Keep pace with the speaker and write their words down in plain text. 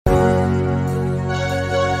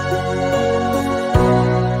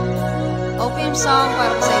theme song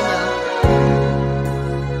para sa inyo.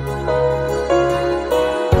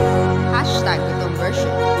 Hashtag itong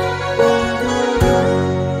version.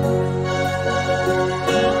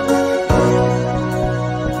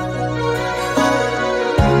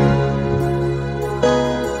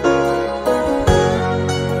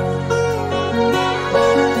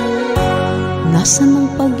 Nasaan ang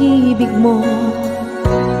pag-ibig mo?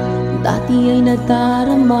 Dati ay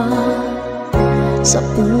nadarama, sa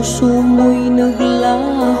puso mo'y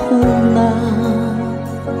naglaho na.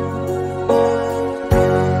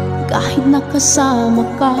 Kahit nakasama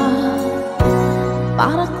ka,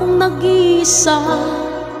 para kong nag-iisa.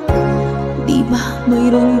 Di ba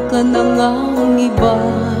mayroon ka na ngang iba?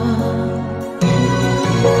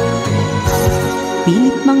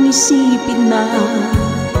 Pilit mang isipin na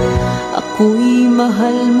ako'y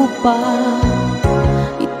mahal mo pa,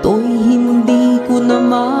 ito'y hindi ko na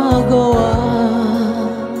magawa.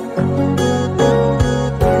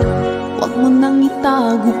 Huwag mo nang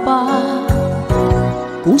itago pa,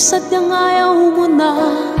 kung sadyang ayaw mo na,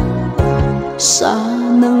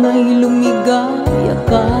 sana nga'y lumigaya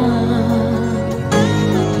ka.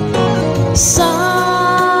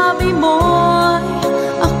 Sabi mo'y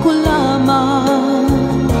ako lamang,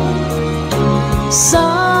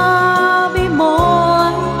 sabi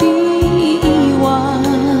mo'y di iwan,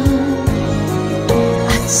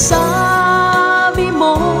 at sabi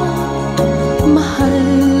mo mahal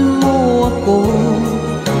mo ako.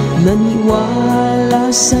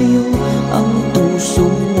 Naniwala sa'yo ang puso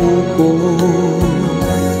ko.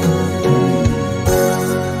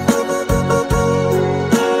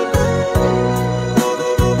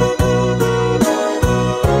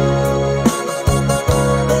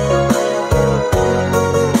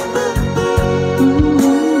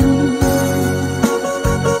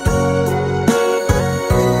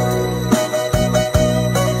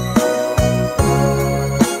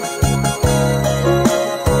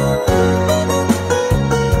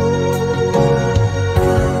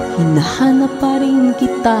 Hinahanap pa rin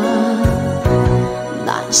kita,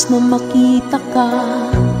 nais na makita ka,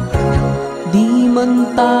 di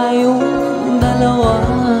man tayong dalawa.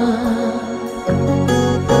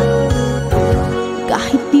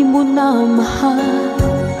 Kahit di mo na mahal,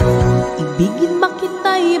 ibigin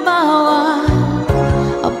makita'y bawal.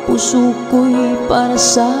 Ang puso ko'y para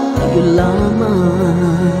sa'yo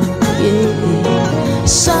lamang, yeah.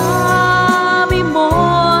 Sabi mo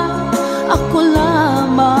ako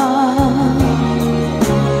lamang,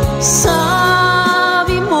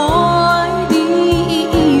 sabi mo'y di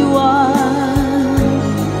iiwan,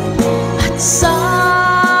 at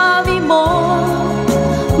sabi mo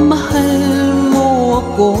mahal mo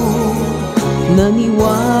ako.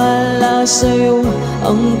 Naniwala sa'yo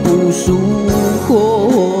ang puso ko.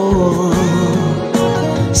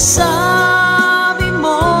 Sabi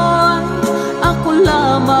mo'y ako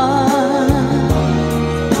lamang,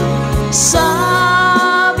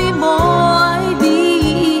 sabi mo'y di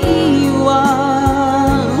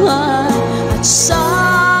iiwan, at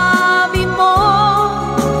sabi mo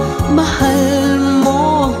mahal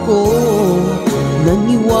mo ako.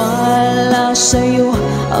 Naniwala sa'yo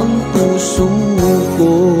ang puso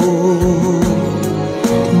ko.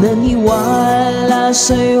 Naniwala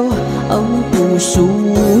sa'yo ang puso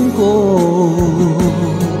ko.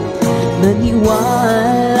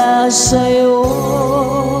 Naniwala sa'yo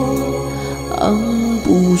ang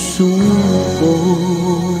puso ko.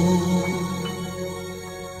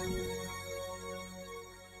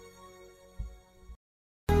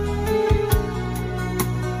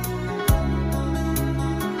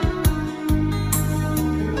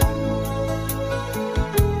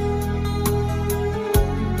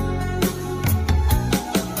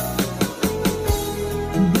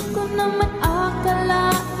 Hindi ko naman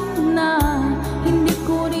akalain na, hindi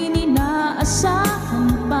ko rin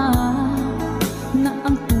inaasahan pa, na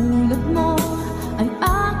ang tulad mo ay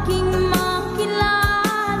aking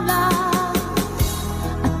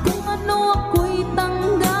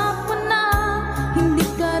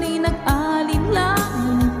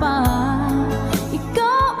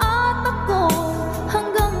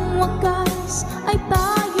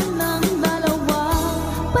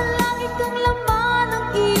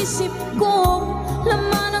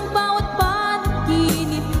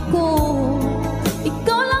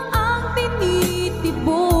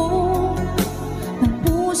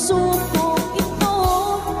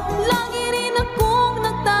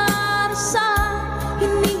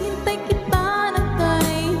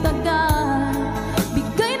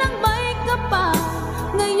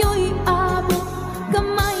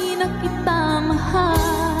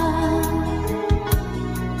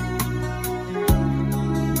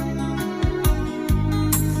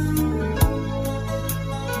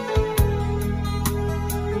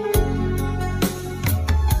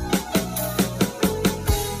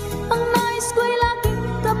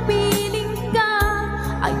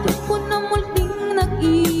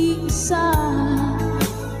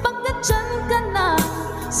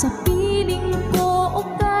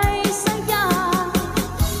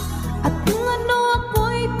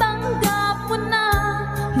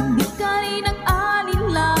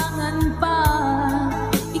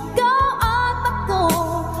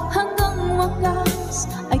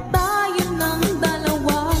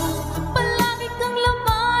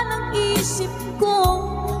isip ko,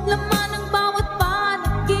 laman ng bawat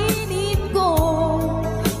panaginip ko.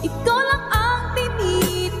 Ikaw lang ang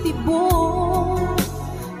tinitibok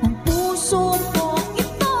ng puso ko.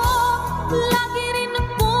 Ito, lagi rin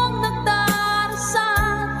akong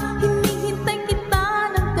nagdarasal. Hinihintay kita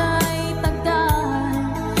ng kay tagal.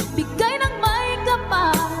 Bigay ng may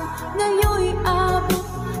kapal, ngayon'y abot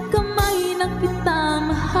kamay na kita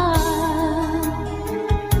mahal.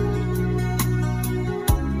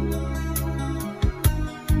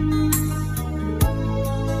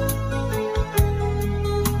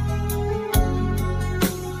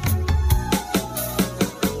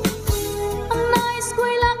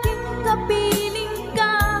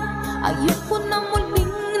 Ayoko na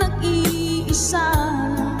muling nag-iisa.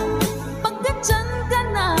 Pagkadyan ka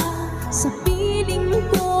na sa piling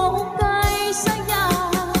ko kay saya.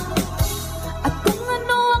 At kung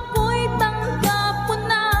ano ako'y tanggap mo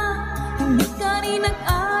na, hindi ka rin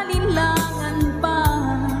nag-alinlangan pa.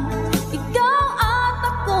 Ikaw at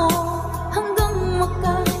ako hanggang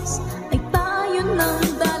wakas ay tayo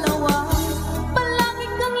ng dalawa. Palagi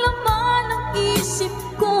kang laman ng isip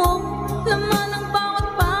ko, laman ng bawat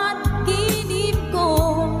panaginip ko.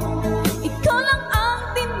 Ikaw lang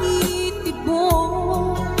ang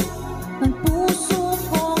tinitibok ng puso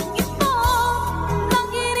ko. Ito,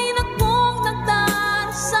 lagi rin akong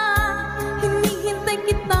nagdarasal. Hinihintay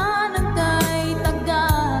kita ng kay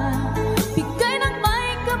tagal. Bigay ng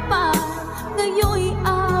may kapal, ngayon'y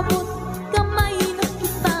abot kamay na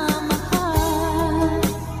kita mahal.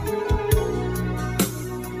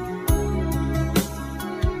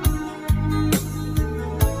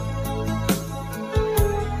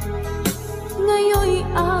 Ngayon'y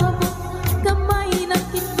abot kamay na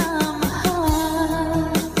kita mahal.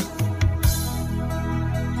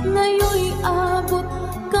 Ngayon'y abot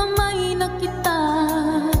kamay na kita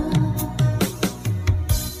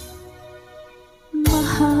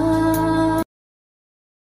mahal.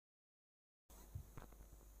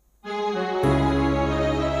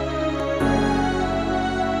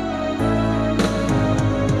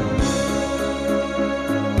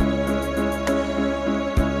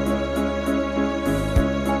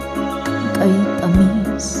 Kay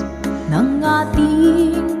tamis ng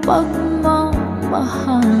ating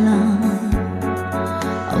pagmamahalan,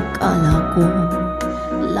 akala ko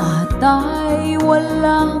lahat ay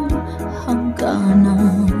walang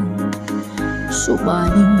hangganan.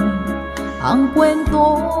 Subalit ang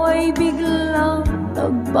kwento'y biglang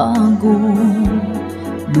nagbago.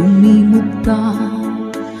 Lumimot ka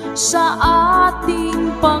sa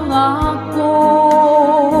ating pangako.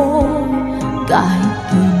 Kahit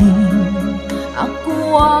kiling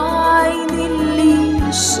ako ay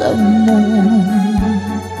nilisan mo,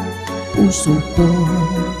 puso ko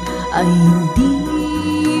ay hindi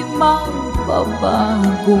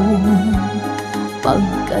magbabago.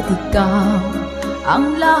 Pagkat ikaw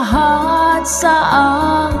ang lahat sa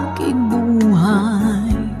aking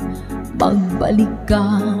buhay, magbalik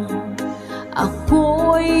ka,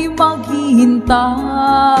 ako'y maghihintay.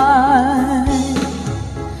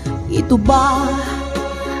 Ito ba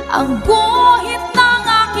ang guhit ng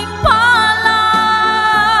aking palad?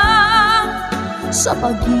 Sa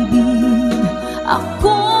pag-ibig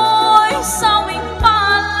ako'y sawing palad.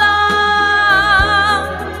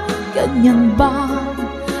 Ganyan ba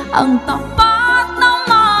ang tapat na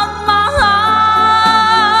magmahal?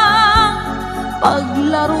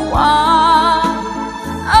 Paglaruan,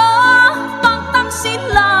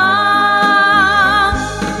 pagtaksilan.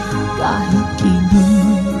 Kahit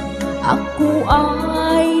kiling ako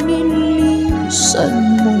ay nilisan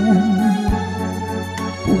mo,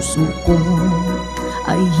 puso ko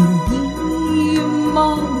ay hindi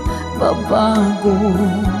magbabago.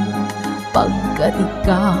 Pagkat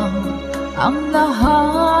ikaw ang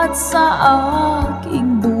lahat sa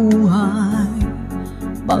aking buhay,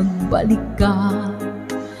 magbalik ka,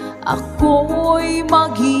 ako'y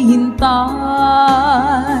maghihintay.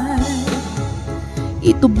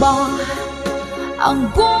 Ito ba ang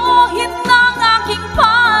guhit ng aking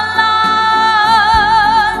palad?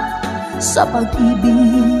 Sa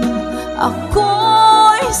pag-ibig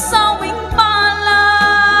ako'y sawing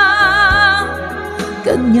palad.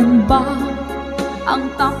 Ganyan ba ang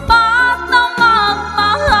tapat na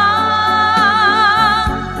magmahal?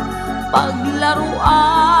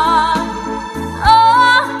 Paglaruan,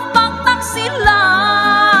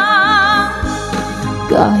 pagtaksilan.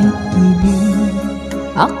 Kahit kiling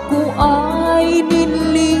ako ay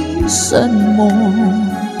nilisan mo,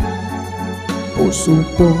 puso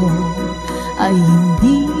ko ay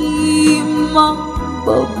hindi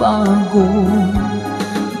magbabago.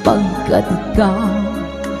 Pagkat ikaw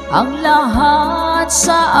ang lahat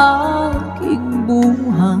sa akin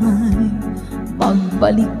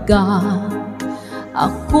magbalik ka,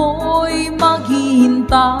 ako'y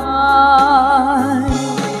maghihintay.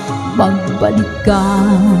 Magbalik ka,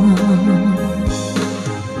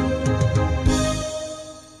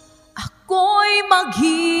 ako'y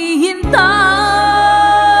maghihintay.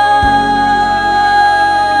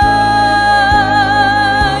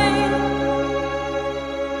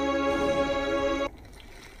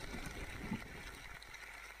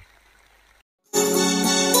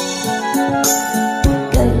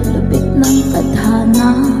 Kay lubik ng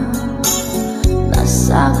tadhana na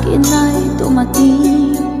sa'kin ay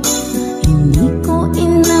tumating, hindi ko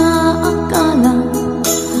inaakala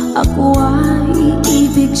ako ay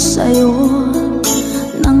iibig sa'yo.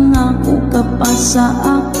 Nangako ka pa sa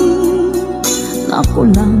akin na ako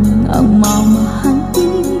lang ang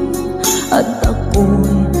mamahalin, at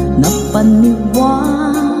ako'y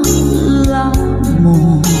napaniwala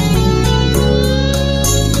mo.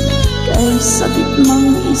 Kay sakit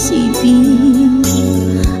mang isipin,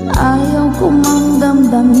 ayaw ko mang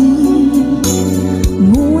damdamin,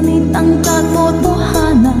 ngunit ang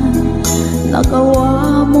katotohanan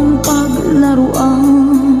nagawa mong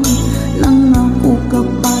paglaruan. Nangako ka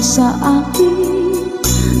pa sa akin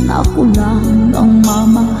na ako lang ang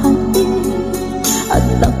mamahalin, at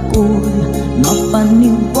ako'y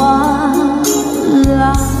mapaniwala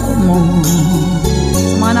mo.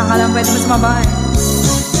 Sa mga nakalang pwede mo sumabay.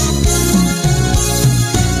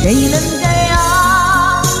 Kailan kaya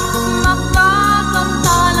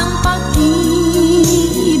makakamta ng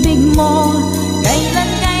pag-ibig mo? Kailan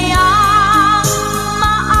kaya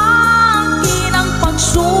maangkin ang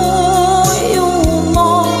pagsuyo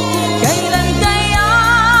mo? Kailan kaya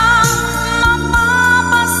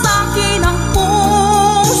mapapasakin ang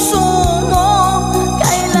puso mo?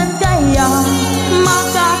 Kailan kaya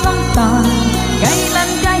makakamta?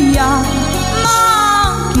 Kailan kaya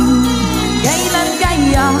maangkin? Kailan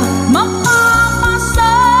kaya mapapasa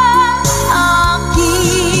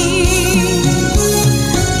akin?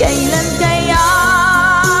 Kailan kaya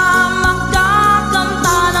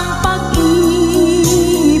makakamta ng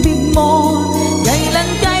pag-ibig mo? Kailan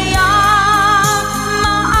kaya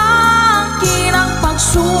maangkin ang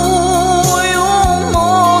pagsuyo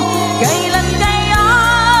mo? Kailan kaya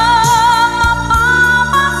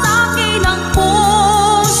mapapasakin ang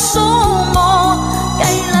puso mo?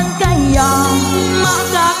 Kailan kaya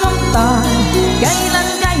makakamtan? Kailan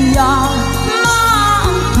kaya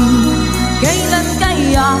maangkin? Kailan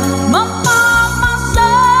kaya mapapasa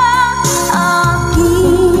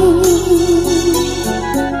akin?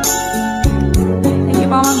 Thank you,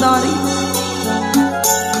 Mama Dory.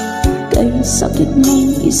 Kay sakit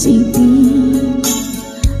mong isipin,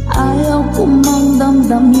 ayaw ko mang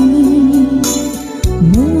damdamin,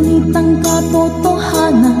 ngunit ang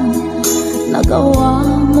katotohanan nagawa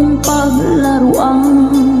mong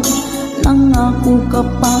paglaruan. Nangako ka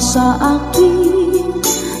pa sa akin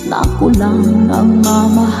na ako lang ang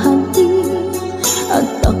mamahalin, at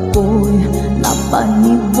ako'y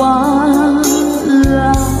napaniwala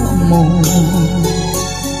mo.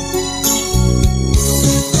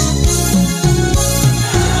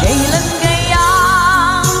 Kailan kaya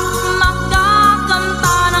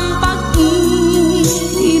makakamta ng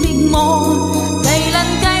pag-ibig mo? Kailan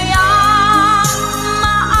kaya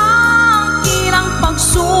maangkin ang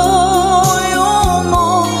pagsuyo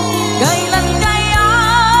mo? Kailan kaya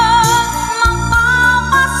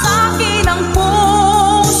mapapasakin ang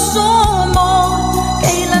puso mo?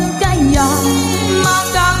 Kailan kaya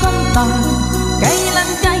makakamta? Kailan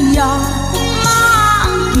kaya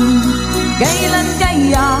maangkin? Kailan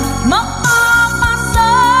kaya mapapasa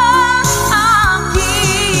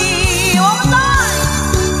akin? One more time!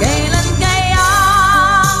 Kailan kaya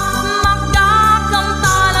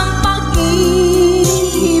makakamta ng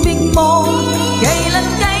pag-ibig mo? Kailan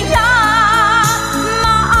kaya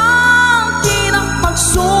maangkin ang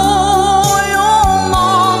pagsuyo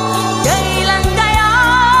mo? Kailan kaya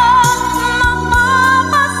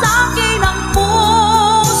mapapasakin ang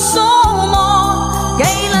puso mo?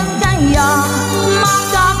 Kailan kaya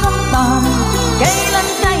makakamta? Kailan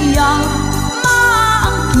kaya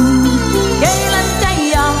maangkin? Kailan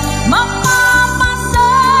kaya mapapasa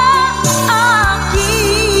akin?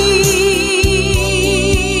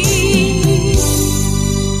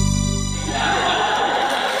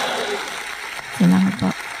 Salamat po.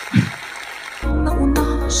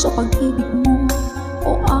 Nauna sa pag-ibig mo,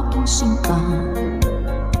 o aking sinta,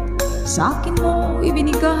 sa akin mo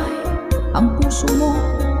ibinigay ang puso mo,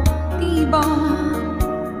 diba?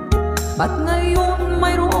 Ba't ngayon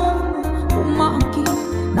mayroong umaangkin?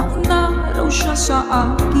 Nauna raw siya sa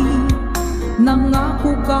akin.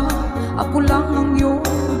 Nangako ka, ako lang ang iyong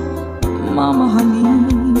mamahalin.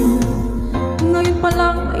 Ngayon pa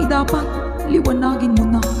lang ay dapat liwanagin mo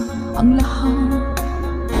na ang lahat.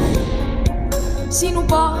 Sino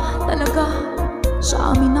ba talaga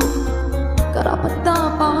sa amin ang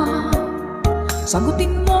karapat-dapat?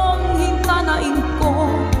 Sagutin mong hinanain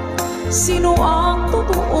ko, sino ang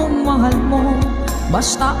totoong mahal mo?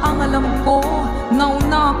 Basta ang alam ko,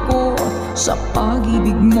 nauna ko sa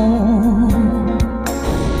pag-ibig mo.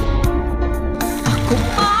 Ako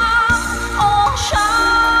ba o siya?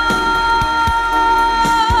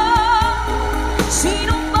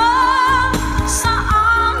 Sino ba sa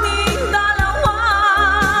aming dalawa?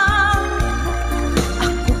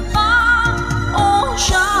 Ako ba o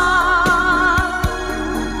siya?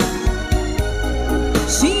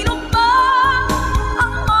 Sino ba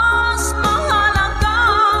ang mas mahalaga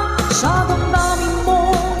sa damdamin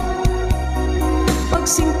mo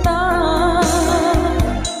pagsinta?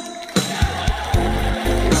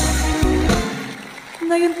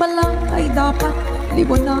 Ngayon pa lang ay dapat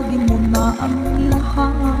liwanagin mo na ang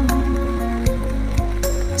lahat.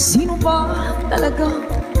 Sino ba talaga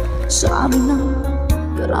sa amin ang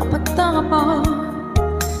karapat-dapat?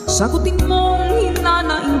 Sagutin mong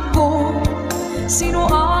hinanain ko, sino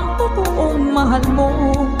ang totoong mahal mo?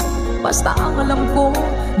 Basta ang alam ko,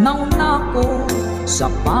 nauna ko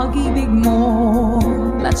sa pag-ibig mo.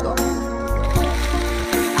 Let's go. Ako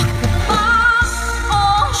ba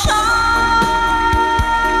o siya?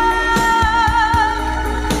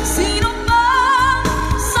 Sino ba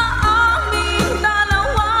sa aming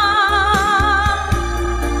dalawa?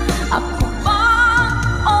 Ako ba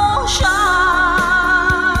o siya?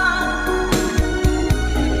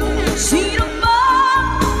 Sino ba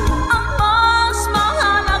ang mas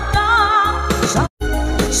mahalaga?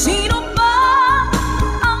 Sino ba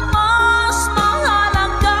ang mas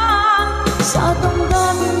mahalaga sa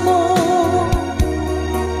damdamin mo?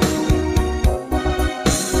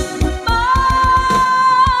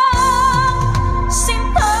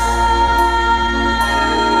 Sinta.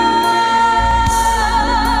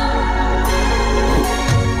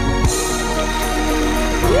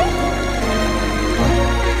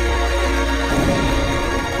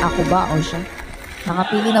 Ako ba o siya?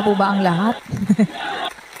 Nakapili na po ba ang lahat?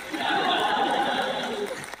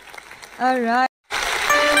 Alright.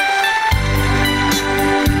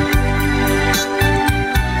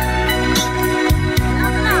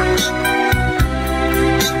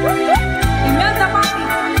 Imelda Papi.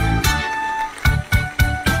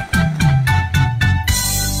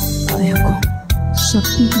 Ayaw ko sa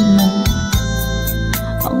piling mo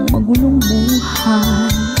ang magulong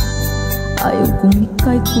buhay. Ayaw kong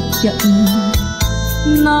ika'y kutyain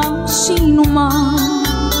ng sino man.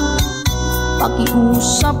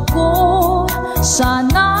 Pakiusap ko,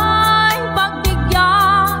 sana'y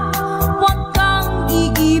pagbigyan. Huwag kang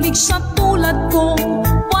iibig sa tulad ko,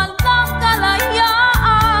 walang kalayaan.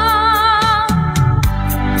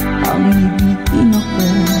 Ang ibigin ako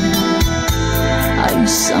ay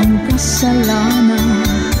isang kasalanan.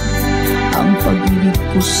 Ang pag-ibig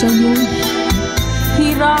ko sa'yo,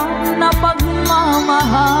 hirap na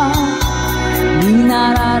pagmamahal. Di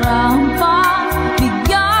nararampa,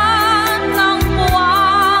 bigyan ng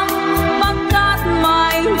buwang, pagkat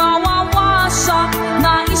may mawawasak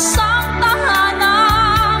na isang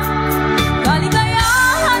tahanan.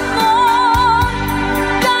 Kaligayahan mo,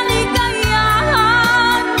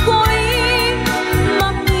 kaligayahan ko rin.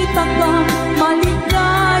 Makita kang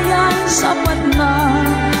maligaya, sapat na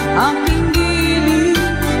aking gilig.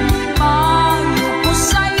 Payo ko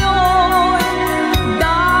sa'yo'y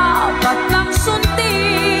dapat lang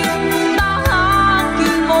sundin.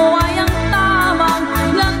 Tahakin mo ay ang tamang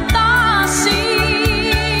lantasin.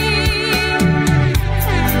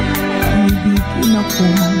 Ang ibigin ako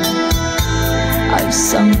ay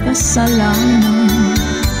isang kasalanan.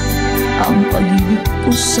 Ang pag-ibig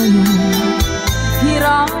ko sa'yo,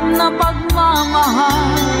 hirap na pagmamahal.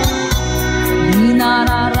 Di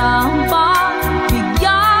nararampa,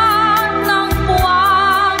 bigyan ng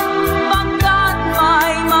buwang, pagkat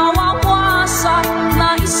may mawawasak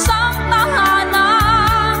na isang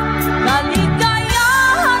tahanan.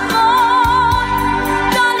 Kaligayahan mo,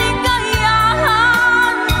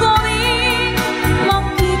 kaligayahan ko rin.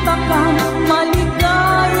 Makita kang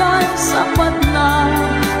maligaya, sapat na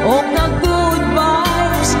o ka-good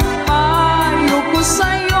vibes. Payo ko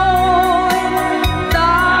sa'yo'y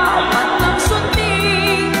dapat lang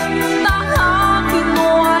sundin. Tahakin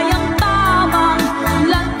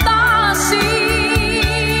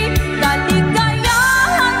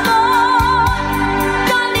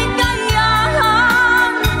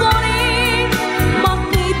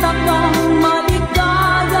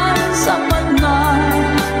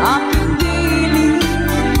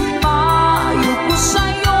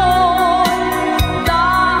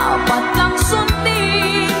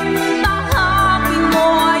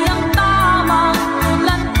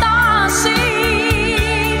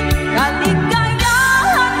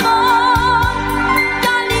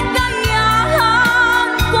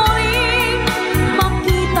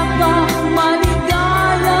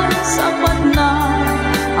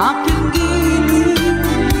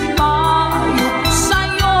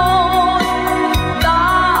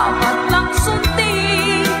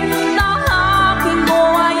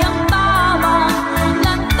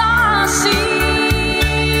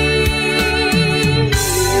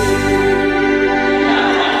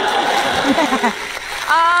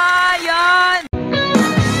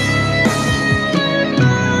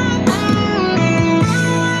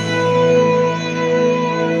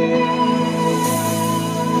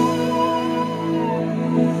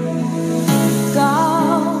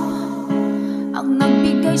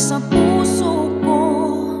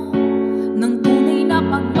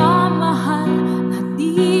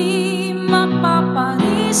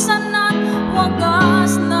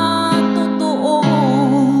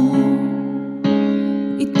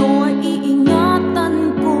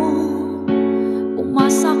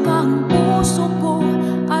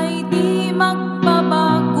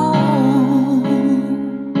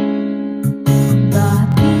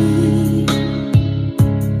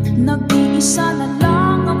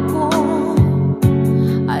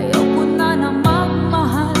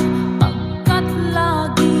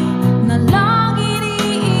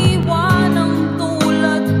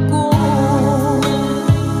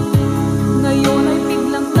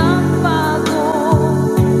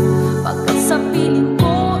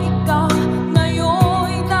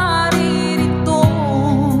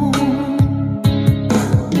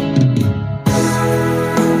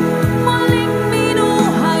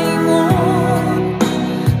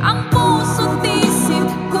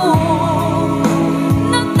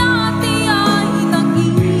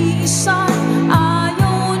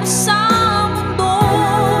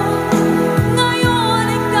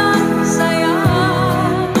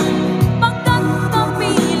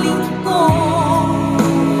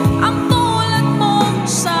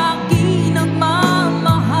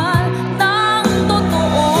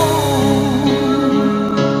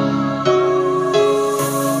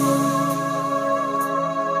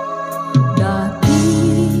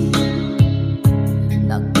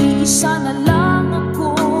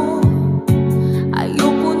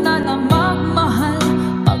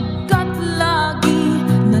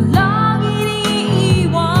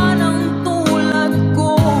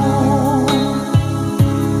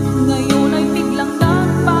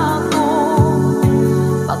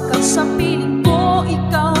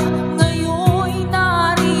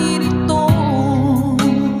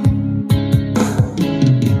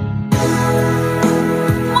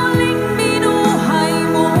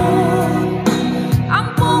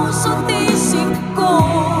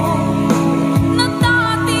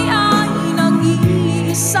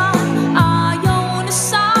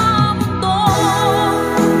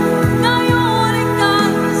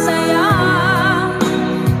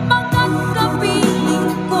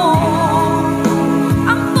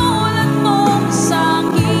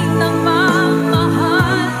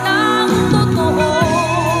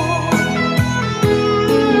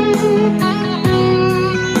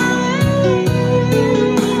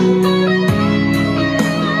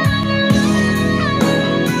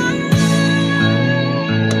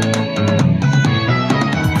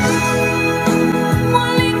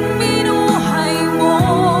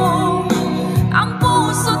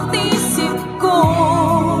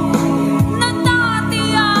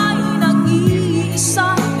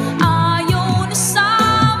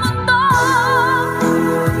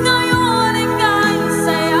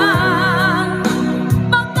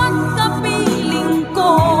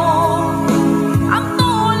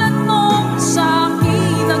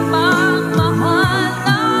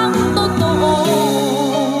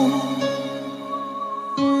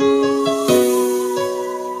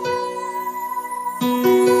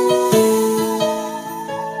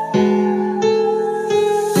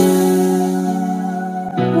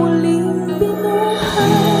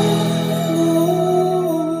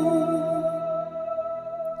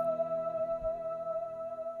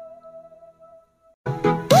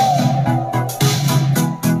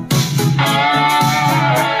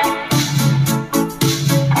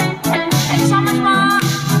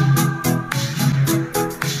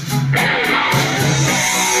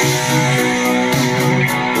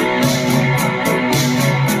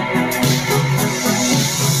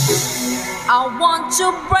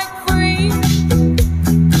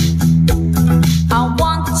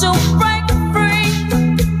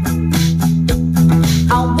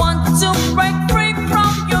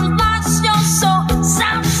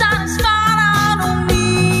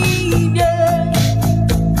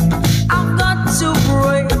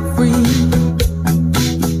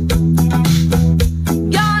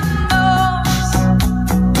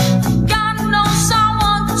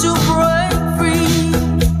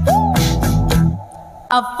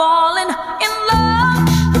fallen in love.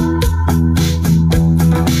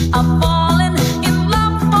 I'm falling in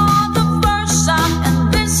love for the first time,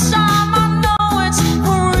 and this time I know it's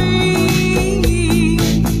free.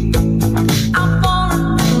 I'm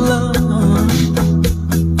falling in love.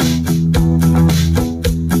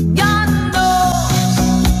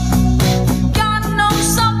 God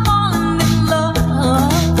knows I'm falling in love.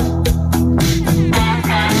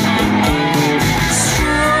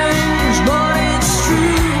 Strange, but it's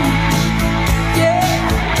true. Yeah,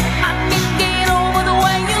 I can't get over the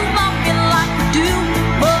way you love me like you do,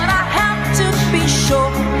 but I have to be sure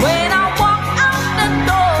when I walk out the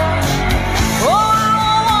door. Oh, I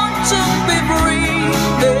want to be free,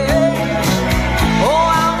 yeah. Oh,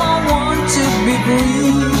 how I want to be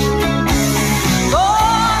free. Oh,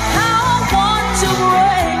 how I want to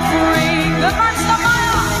break free. Good night,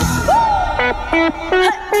 Samaya.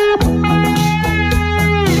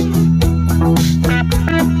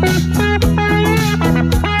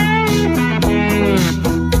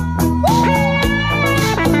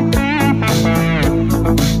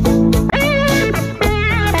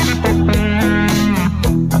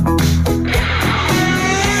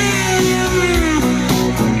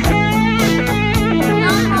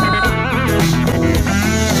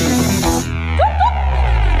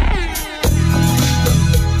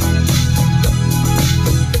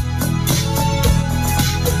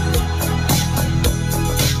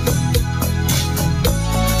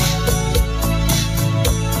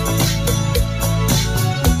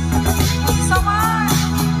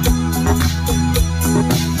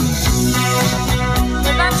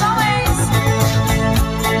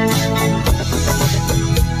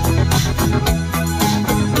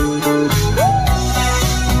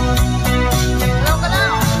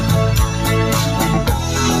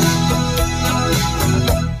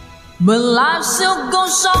 But life still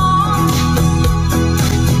goes on.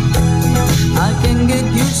 I can get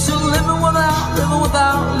used to living without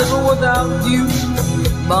you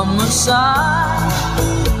by my side.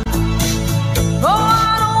 Oh, I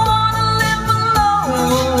don't wanna live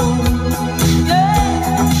alone.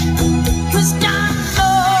 Yeah, 'cause God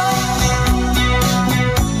knows,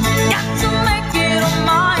 got to make it on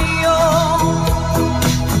my own.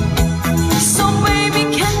 So baby,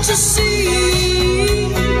 can't you see?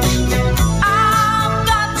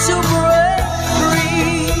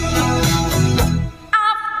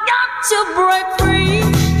 To break free,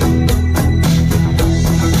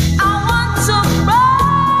 I want to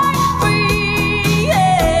break free,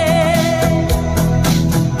 yeah.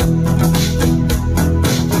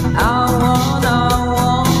 I want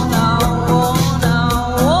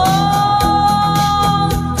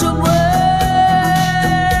to break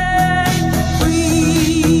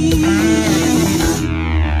free.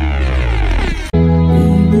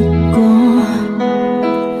 Baby ko,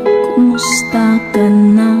 kumusta ka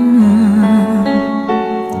na?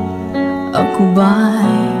 Ako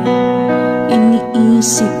ba'y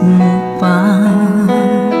iniisip mo pa?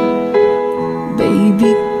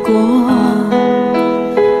 Baby ko,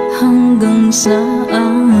 hanggang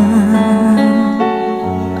saan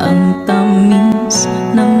ang tamis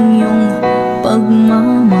ng iyong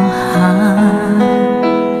pagmamahal?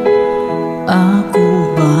 Ako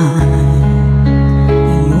ba'y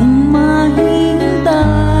iyong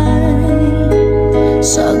mahintay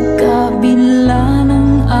sa kabila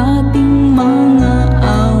ng ating mga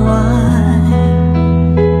away?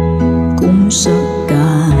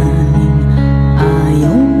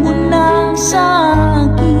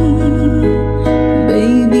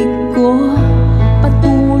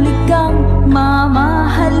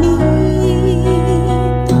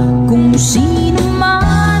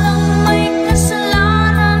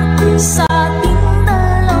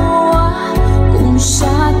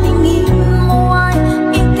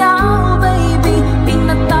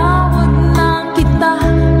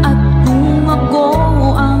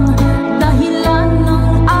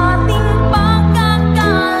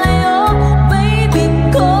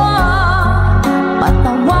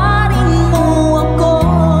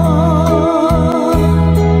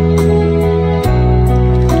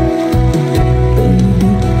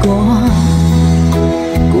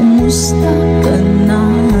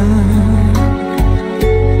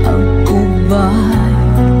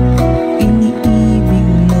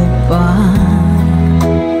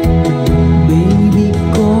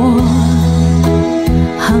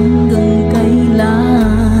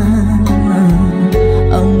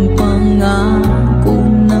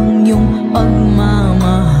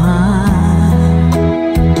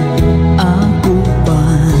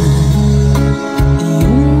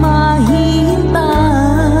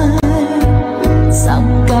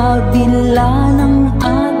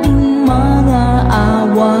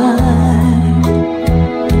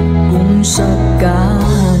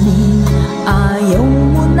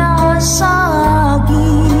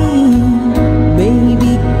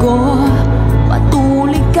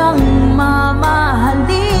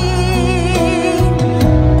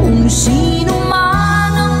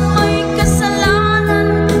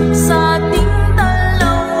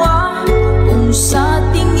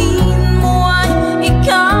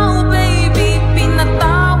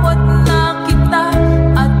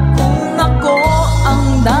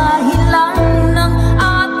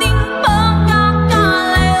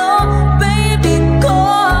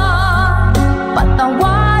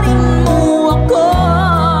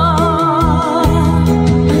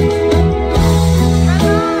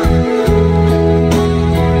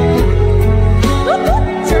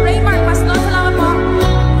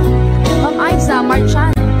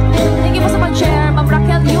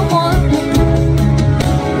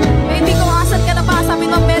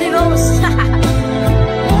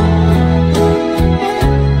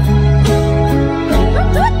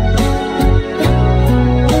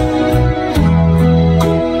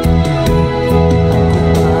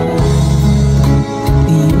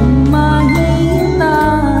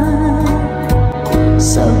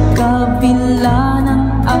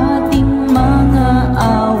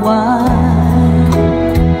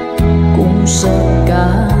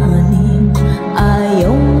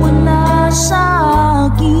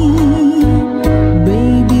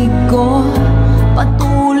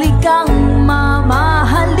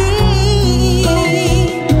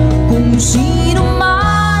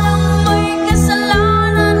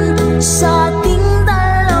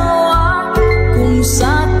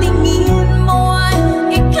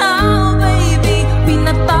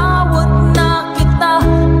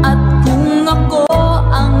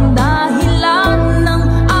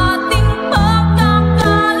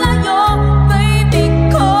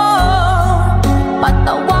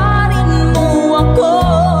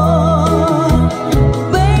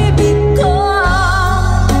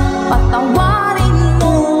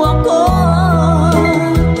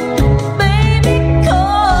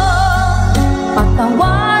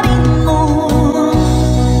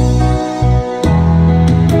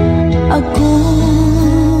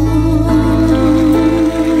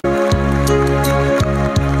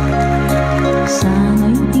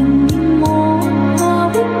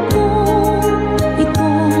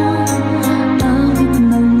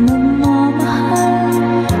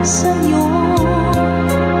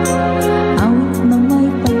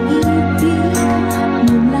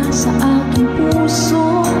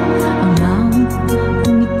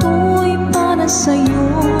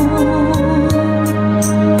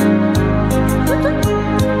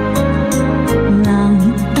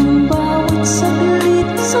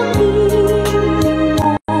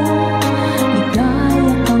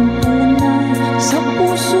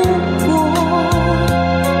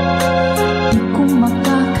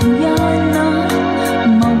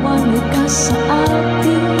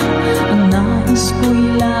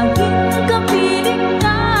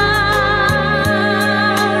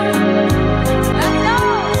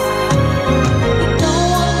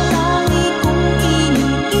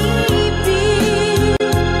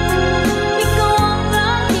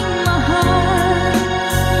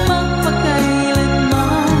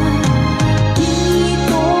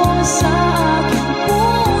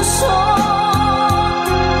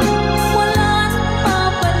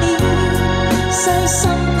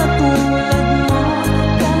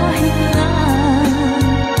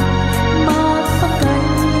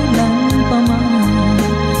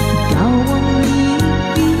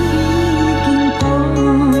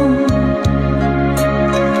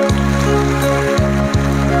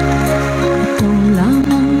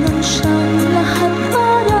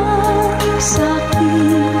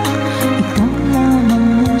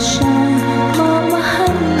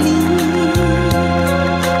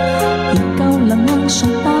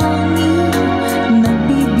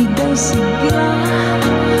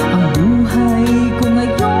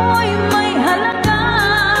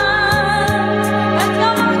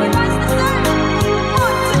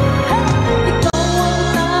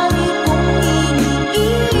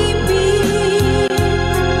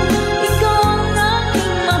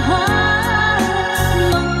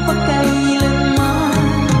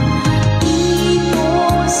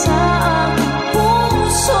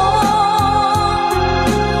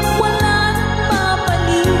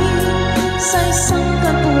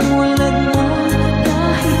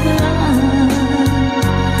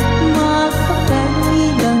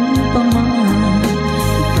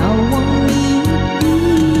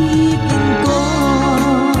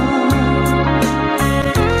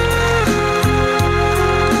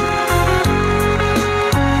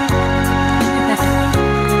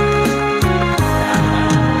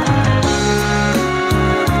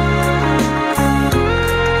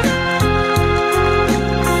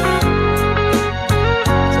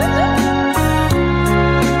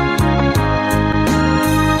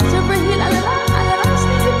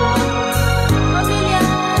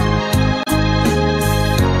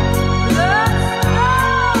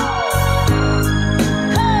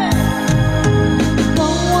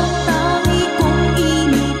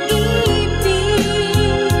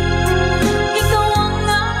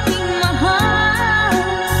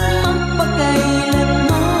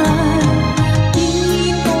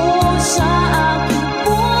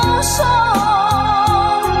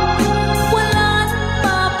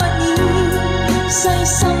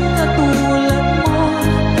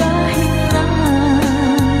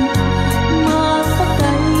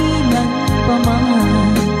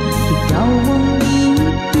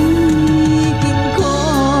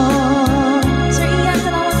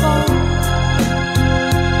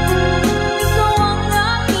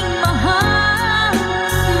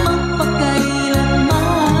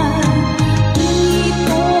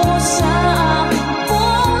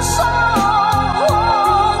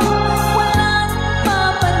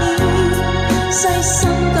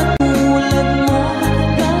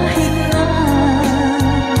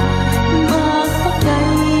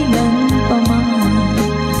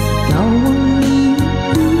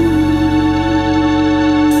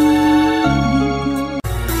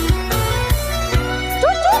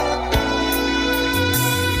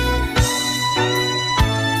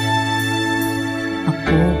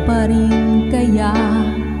 pa rin kaya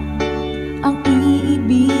ang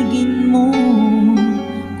iibigin mo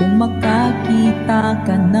kung makakita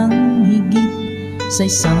ka ng higit sa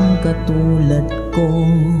isang katulad ko?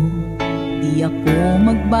 Di ako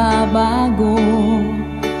magbabago,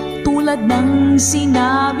 tulad ng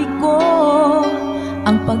sinabi ko,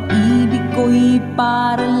 ang pag-ibig ko'y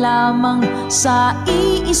para lamang sa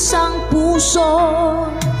iisang puso.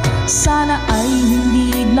 Sana ay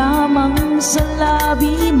hindi lamang sa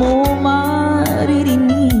labi mo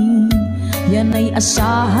maririnig, yan ay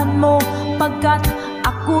asahan mo pagkat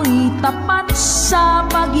ako'y tapat sa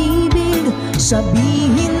pag-ibig.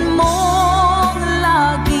 Sabihin mong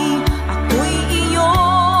lagi ako'y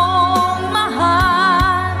iyong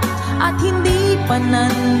mahal at hindi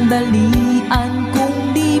panandalian,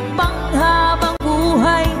 kundi panghabang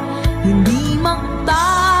buhay. Hindi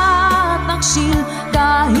magtataksil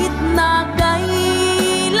kahit na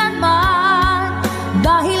kailanman,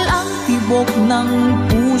 dahil ang tibok ng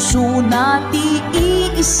puso natin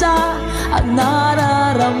iisa ang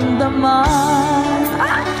nararamdaman.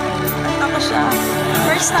 Tama siya.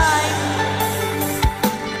 First time.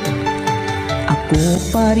 Ako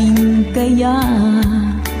pa rin kaya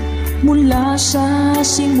mula sa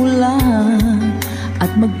simula at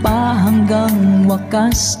magpahanggang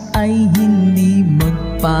wakas ay hindi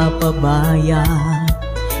magpapabaya.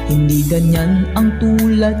 Hindi ganyan ang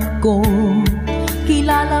tulad ko,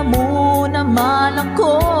 kilala mo naman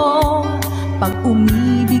ako. Pag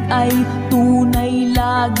umibig ay tunay,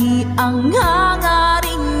 lagi ang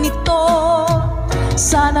hangarin nito.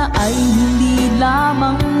 Sana ay hindi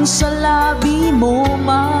lamang sa labi mo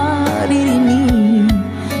maririnig,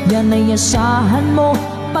 yan ay asahan mo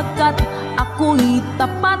pagkat ako'y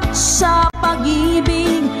tapat sa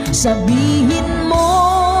pag-ibig. Sabihin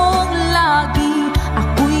mong lagi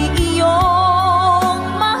ako'y iyong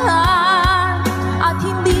mahal at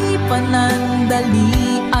hindi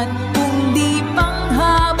panandalian, kundi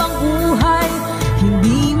panghabang buhay.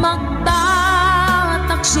 Hindi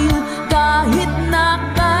magtataksil kahit na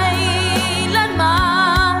kailanman,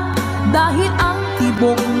 dahil ang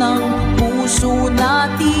tibok ng puso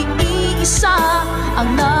natin iisa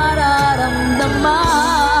ang nararamdaman.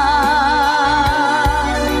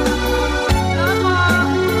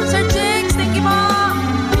 Sir Jigs, thank you po.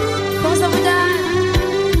 Kumusta po dyan?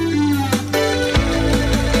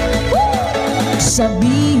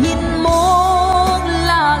 Sabihin mong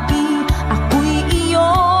lagi ako'y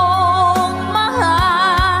iyong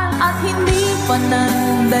mahal at hindi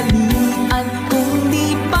panandalian,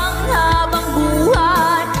 kundi panghabang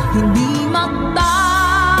buhay. Hindi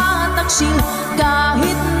magtataksil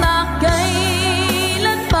kahit na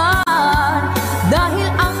kailanman, dahil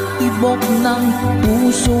ang tibok ng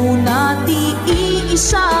puso natin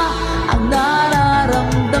iisa ang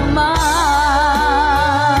nararamdaman.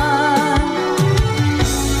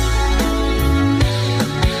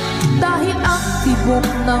 Dahil ang tibok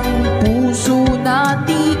ng puso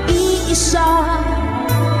natin iisa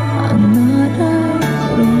ang nararamdaman.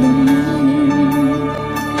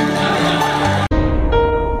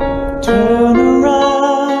 Turn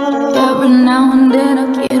around. Every now and then I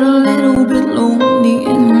get a little bit lonely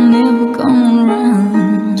and I'm never coming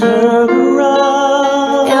around. Turn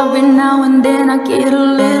around. Every now and then I get a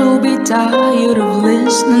little bit tired of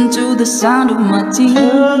listening to the sound of my tears.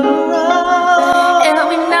 Turn around.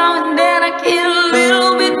 Every now and then I get a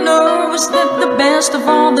little bit nervous that the best of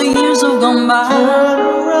all the years have gone by. Turn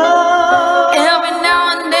around. Every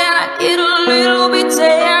now and then I get a little bit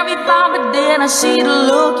terrified, but then I see the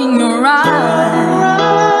look in your eyes.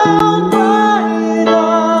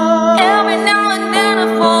 Every now and then I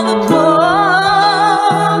fall apart.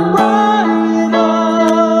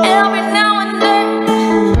 Every now and then,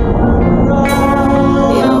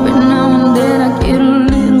 every now and then I get a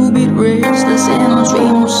little bit restless and I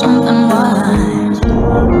dream of something wild.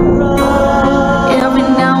 Every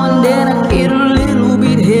now and then I get a little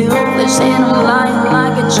bit helpless and I'm lying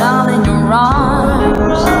like a child in your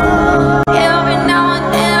arms. Every now and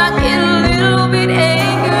then I get a little bit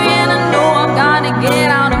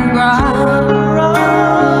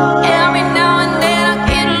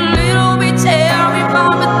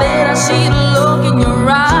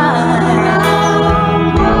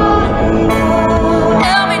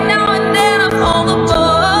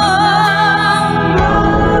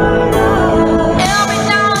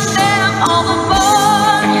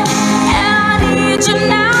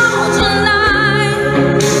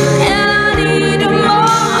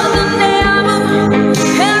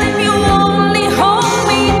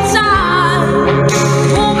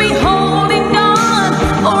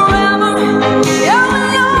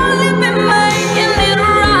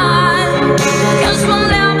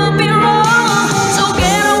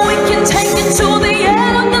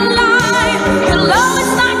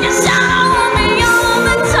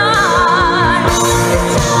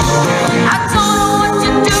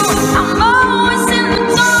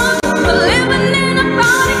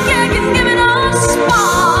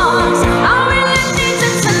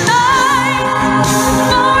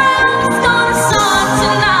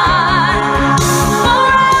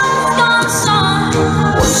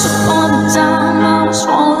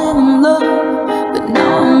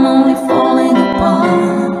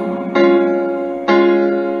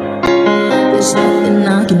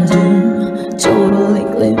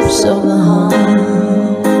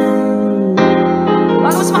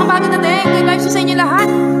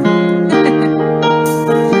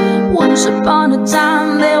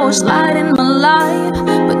was light in my life,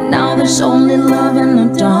 but now there's only love in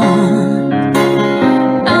the dawn.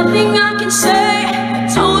 Nothing I can say,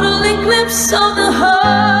 total eclipse of the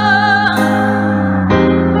heart.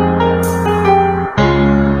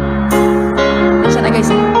 Isa na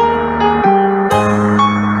guys.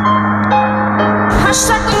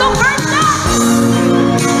 Hashtag Tulong Birthday!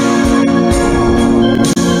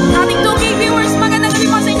 Ating 2K viewers, magandang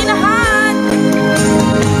gabi po sa inyo lahat.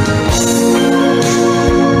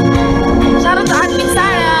 Shoutout sa admin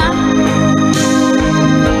Sarah.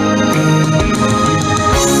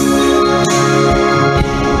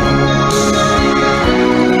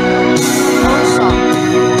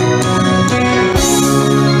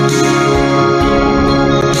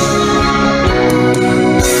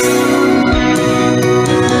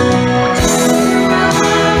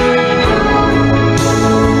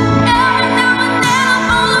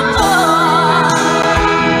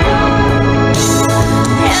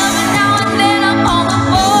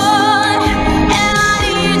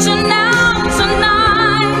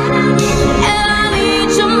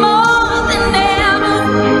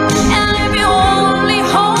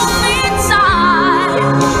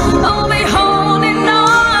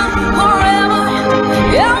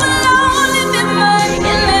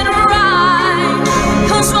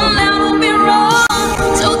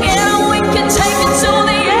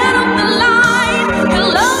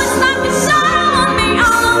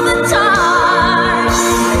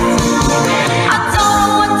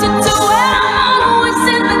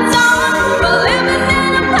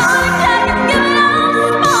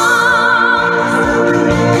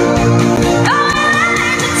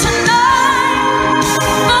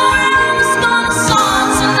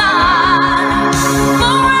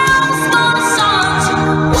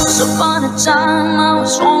 Time I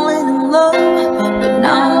was falling in love, but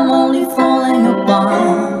now I'm only falling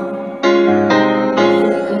apart.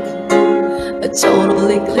 A total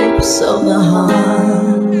eclipse of the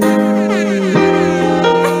heart.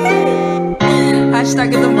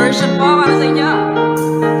 Hashtag itong version po para sa inyo.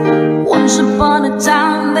 Once upon a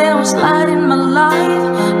time there was light in my life,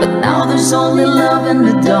 but now there's only love in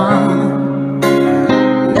the dark.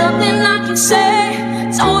 Nothing I can say,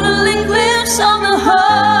 total eclipse of the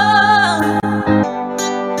heart.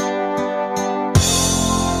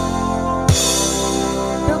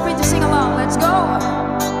 Let's go!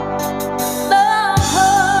 Love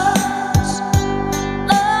hurts,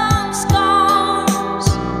 love scars,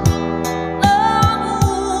 love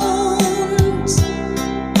wounds,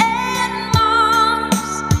 and marks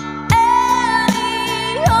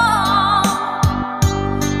any heart.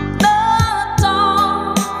 The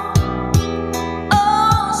dark,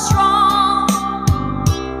 oh strong,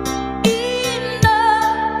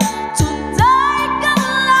 enough to take a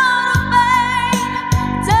lot of pain,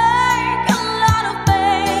 take a lot of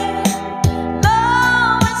pain.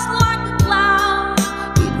 Love is like a cloud,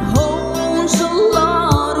 it holds a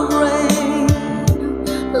lot of rain.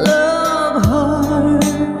 Love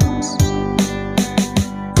hurts.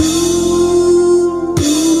 Ooh,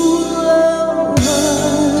 love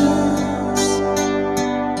hurts.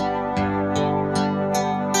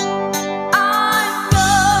 I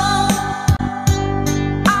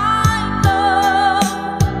know,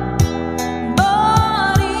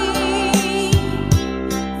 but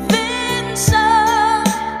Vincent,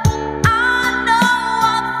 I know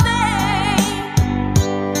a thing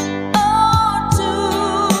or two.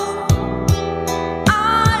 I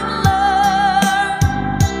learned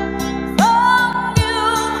from you.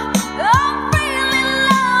 I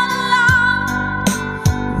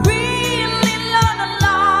really learn a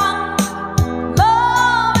lot.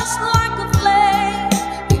 Love is like a flame,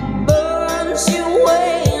 it burns you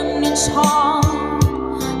when it's hot.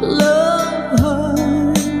 Love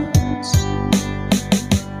hurts.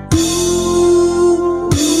 Ooh,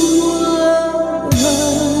 love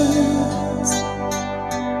hurts.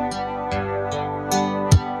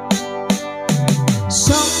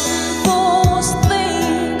 Some folks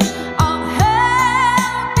think of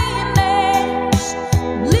happiness,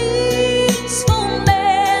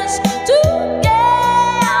 blissfulness, togetherness.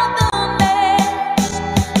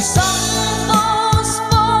 Some folks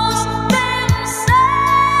force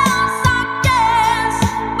themselves, I guess,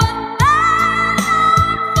 but they're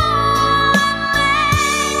not fooling me.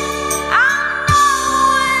 I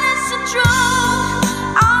know it isn't true.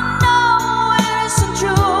 I know it isn't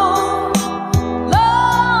true.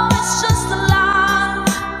 Love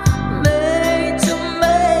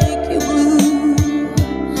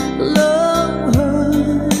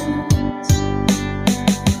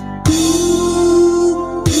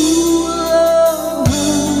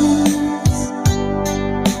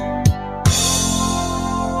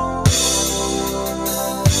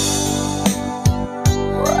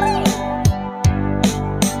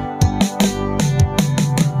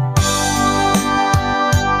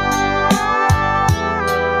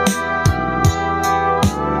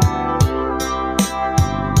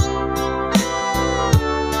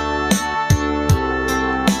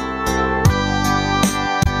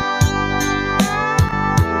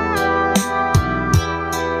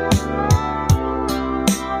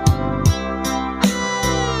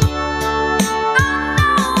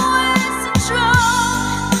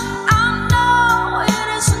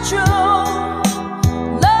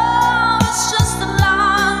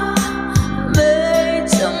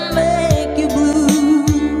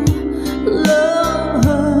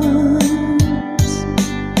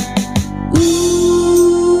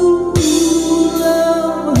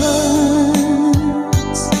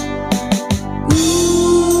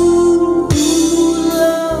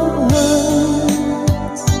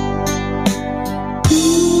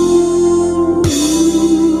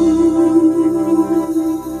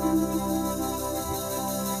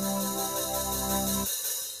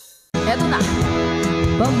Eto na.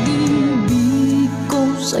 Pag-ibig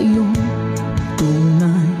ko sa'yo,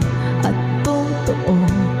 tunay at totoo.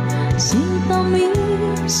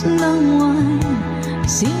 Sintamis ng wine,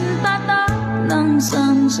 sintatak ng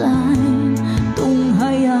sunshine.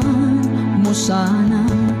 Tunghayan mo sana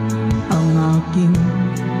ang aking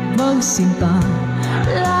magsinta.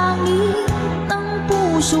 Langit ng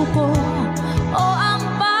puso ko o ang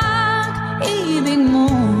pag-ibig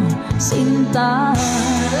mo, sinta.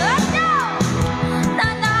 Let's go!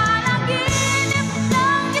 Nananaginip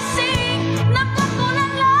ng gising,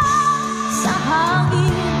 nakatulala sa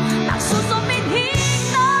hangin, nagsusumidhing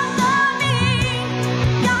ng daming.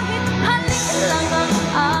 Kahit halik lang ang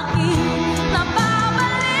akin,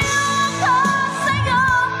 napabaliw ako sa'yo.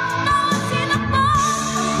 Bawat sinakbang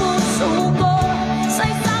ng puso ko, sa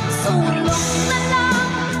isang sulok na lang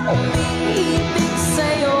umiibig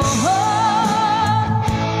sa'yo.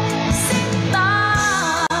 Sinta,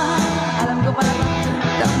 alam ko pala to.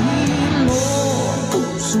 Dahil mo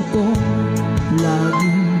puso ko,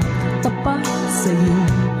 laging tapat sa'yo.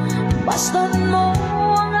 Basta't mo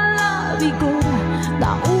ang labi ko,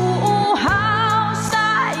 nauuhaw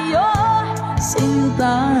sa'yo.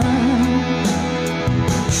 Sinta,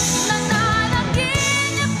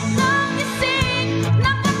 nananaginip ng gising,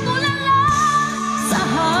 nakatulala sa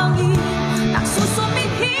hangin,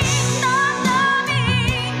 nagsusumidhing ng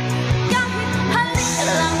daming. Kahit halik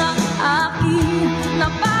lang ang akin,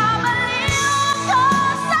 napabaliw ako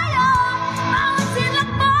sa'yo. Bawat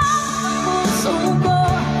silakbang ng puso ko,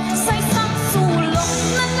 sa isang sulok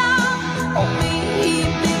na lang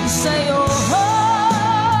umiibig sa'yo.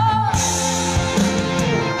 Salamat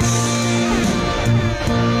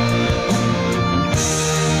po.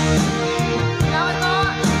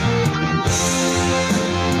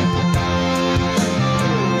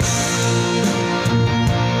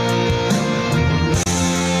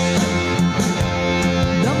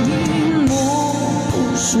 Dahil mo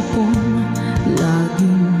puso ko,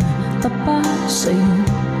 laging tapat sa'yo.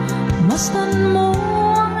 Mastan mo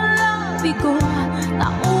ang labi ko,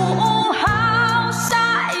 nauuhaw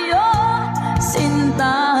sa'yo.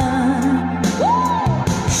 Sinta,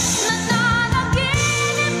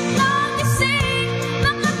 nananaginip ng gising,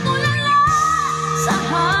 nakatulala sa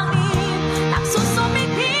hangin,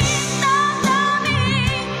 nagsusumidhing ng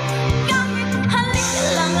daming. Kahit halik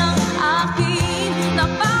lang ang akin,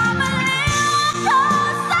 napabaliw ako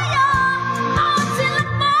sa'yo. Bawat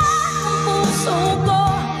silakbang ng puso ko,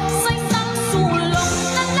 sa isang sulok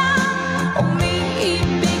na lang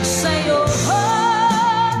umiibig sa'yo.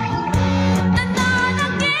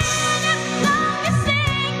 Nananaginip ng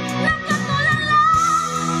gising, nakatulala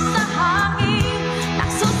sa hangin,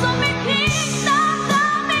 nagsusumidhing ng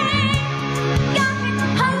daming. Kahit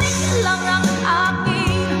halik lang ang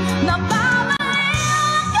akin, napabaliw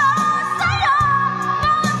ako sa'yo.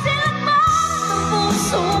 Bawat silakbang ng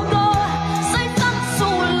puso ko, sa isang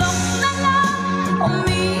sulok na lang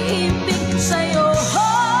umiibig sa'yo.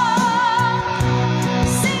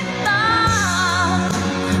 Sinta,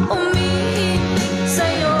 umiibig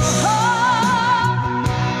sa'yo.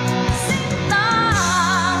 Sinta,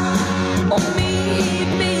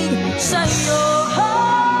 umiibig sa'yo.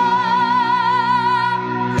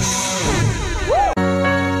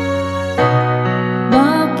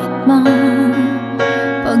 Bakit man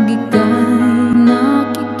pag ika'y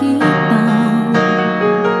nakikita,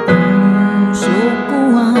 puso ko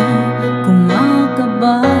ay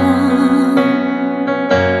kumakaba.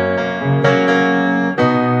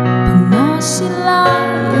 Pag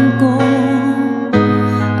nasilayan ko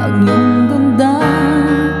ang iyong ganda,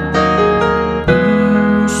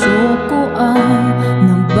 puso ko ay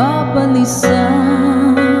nababalisa.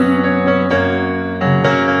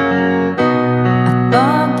 At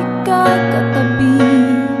pag ika'y katabi,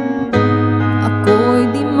 ako'y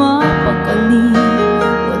di mapakali.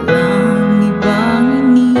 Walang ibang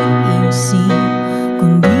iniisip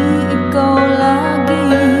kundi ikaw lagi.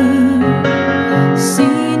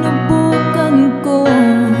 Sinubukan ko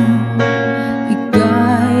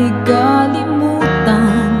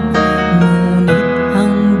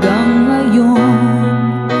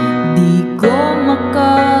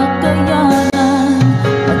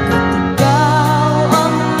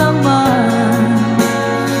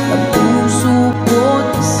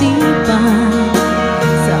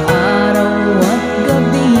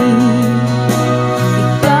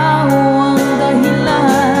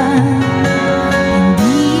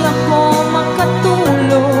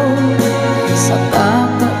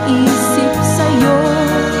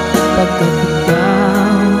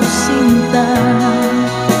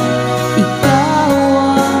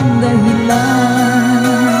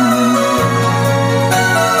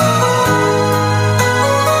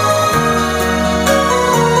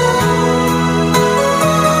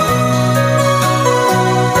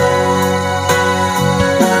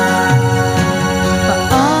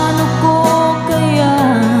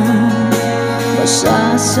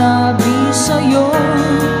Masasabi sa'yo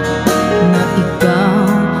na ikaw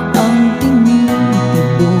ang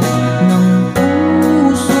tinitibok ng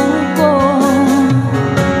puso ko.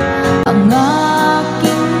 Ang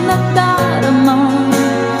aking nadarama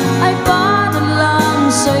ay para lang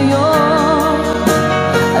sa'yo.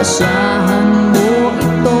 Asahan mo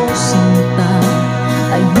ito, sinta,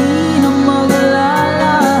 ay di na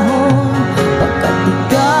maglalaho, pagkat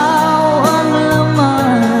ikaw ang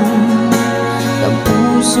laman ng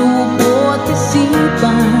puso ko't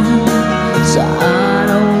isipan. Sa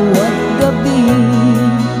araw at gabi,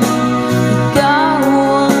 ikaw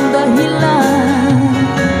ang dahilan.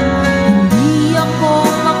 Hindi ako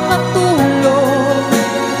makatulog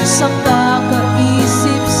sa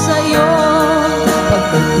kakaisip sa'yo,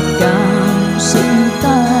 pagkat ikaw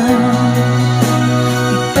sinta,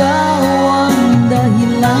 ikaw ang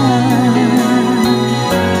dahilan.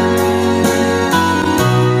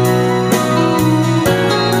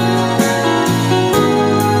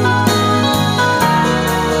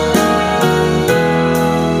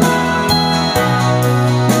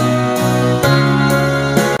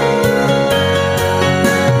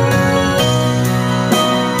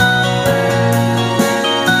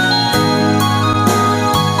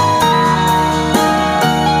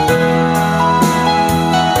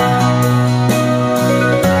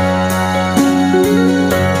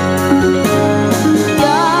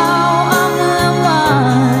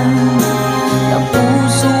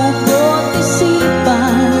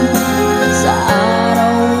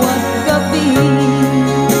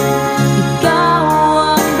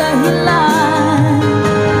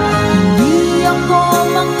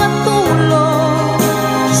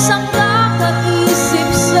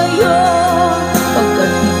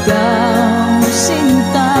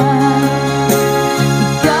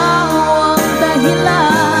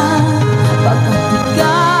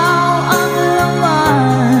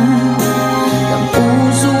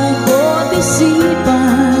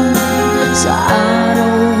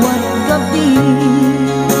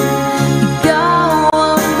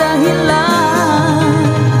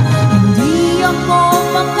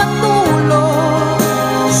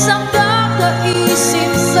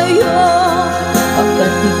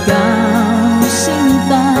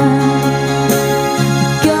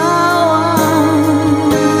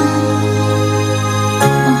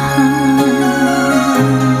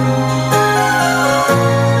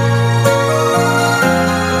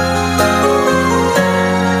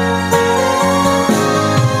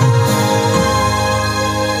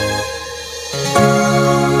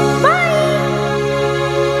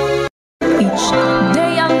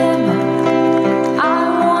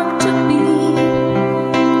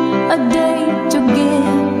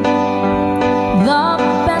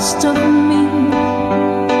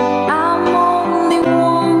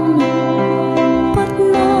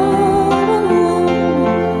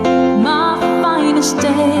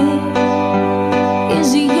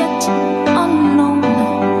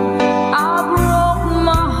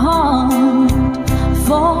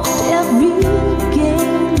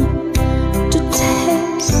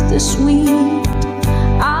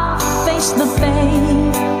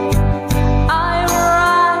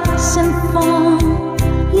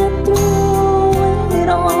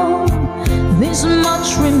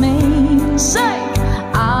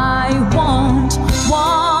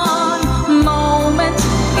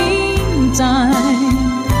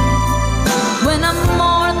 When I'm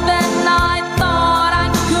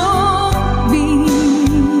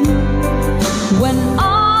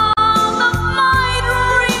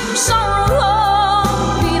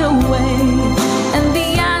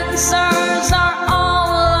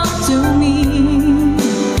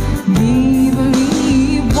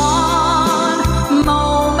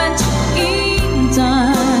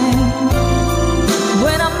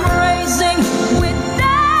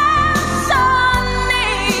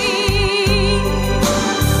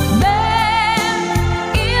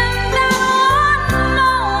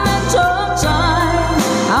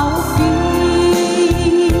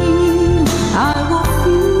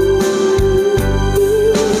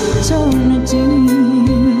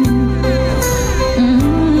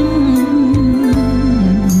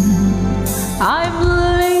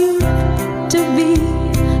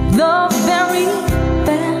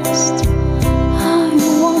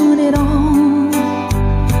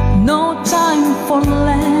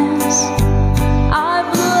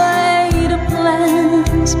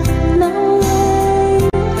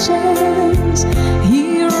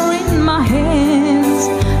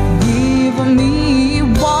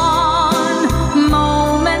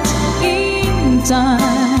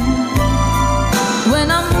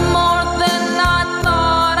more than I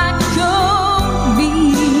thought I could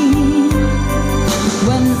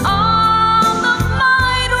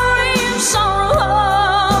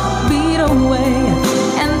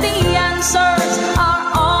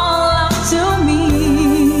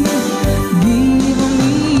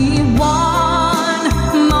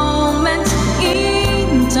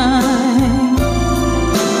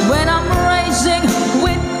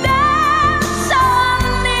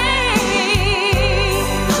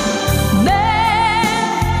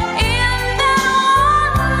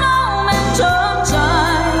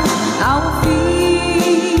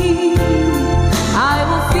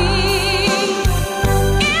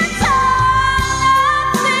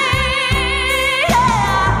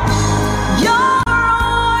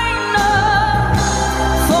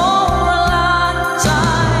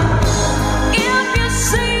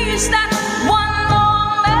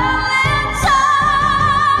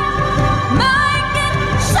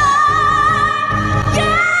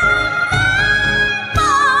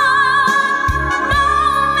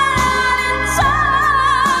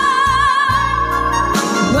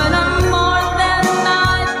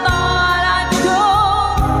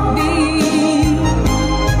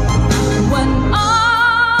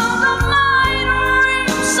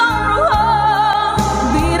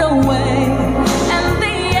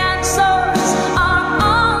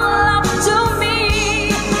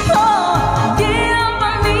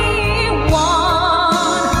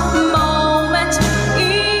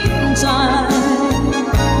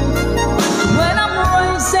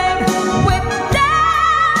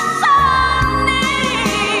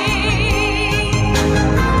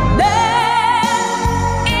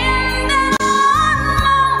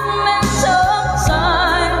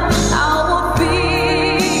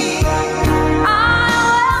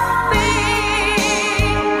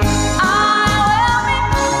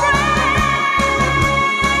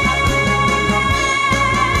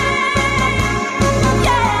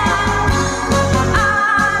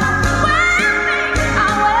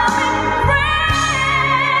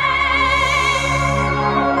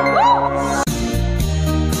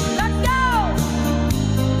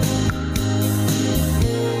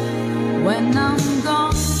when I'm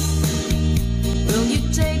gone? Will you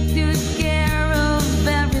take good care of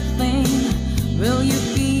everything? Will you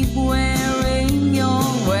keep wearing your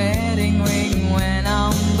wedding ring when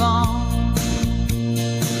I'm gone?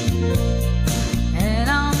 And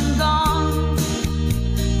I'm gone.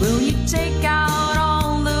 Will you take out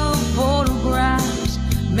all the photographs?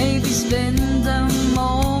 Maybe spend a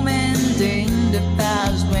moment in the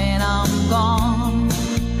past when I'm gone.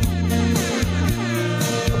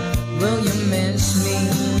 Will you miss me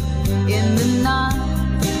in the night?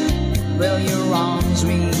 Will your arms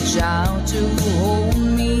reach out to hold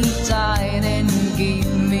me tight and keep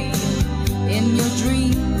me in your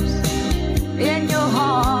dreams, in your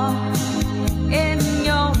heart, in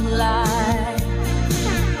your life?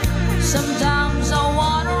 Sometimes I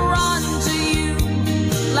wanna run to you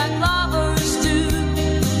like lovers do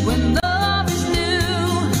when love is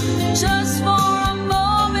new, just for a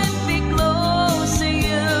moment be close to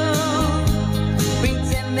you,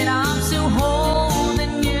 pretend that I'm still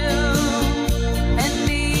holding you, and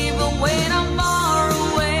even when I'm far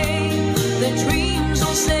away, the dreams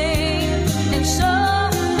will stay, and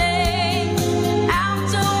someday,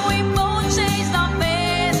 after we both chased our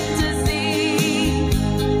fantasy,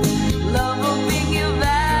 love will bring you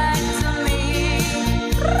back to me.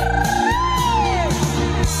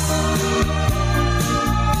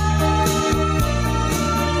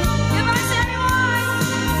 If I say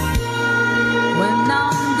when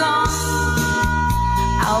I'm gone,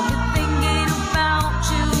 I'll be thinking about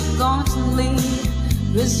you constantly,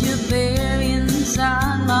 'cause you're there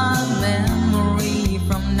inside my memory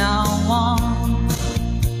from now on.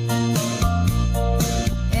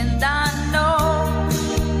 And I know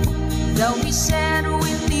that we said we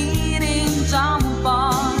needing time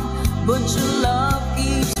apart, but your love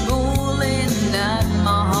keeps pulling at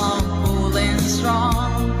my heart, pulling strong.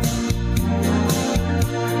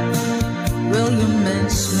 Will you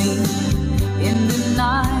miss me in the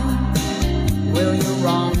night? Will your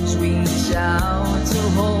arms reach out to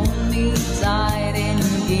hold me tight and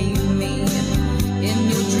keep me in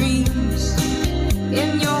your dreams,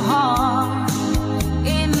 in your heart,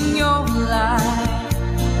 in your life?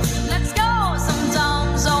 Let's go!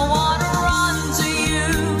 Sometimes I wanna run to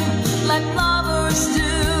you like lovers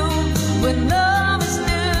do when love is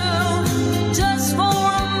new, just for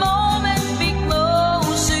a moment be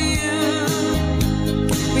close to you,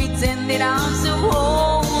 pretend that I'm still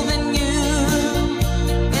holding you,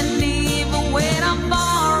 and even when I'm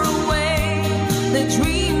far away, the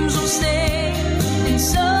dreams will stay, and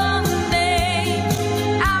someday,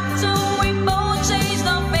 after we both chased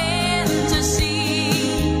our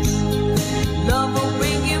fantasies, love will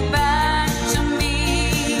bring you back to me.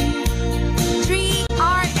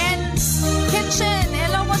 3RN's Kitchen.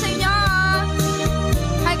 Hello po sa inyo.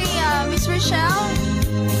 Hi kay Miss Rochelle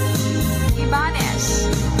Ibanez.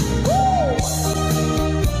 Woo!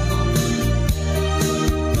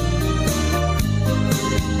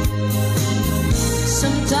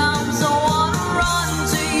 Sometimes I wanna run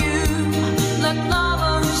to you like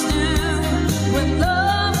lovers do when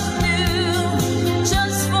love is new,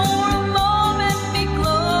 just for a moment be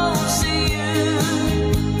close to you,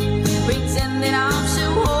 pretend that I'm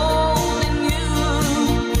still holding you,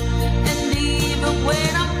 and even when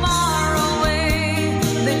I'm far away,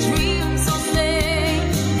 the dreams will stay,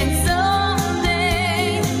 and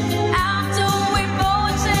someday, after we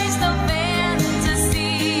both chase the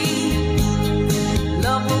fantasy,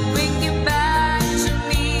 love will bring you back to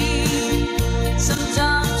me.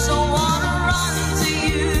 Sometimes I wanna run to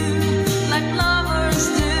you like lovers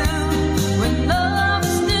do when love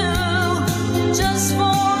is new, just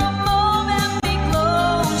for a moment be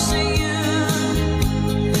close to you,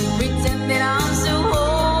 pretend that I'm still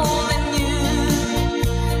holding you,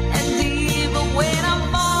 and even when I'm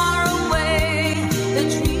far away, the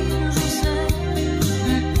dreams will say.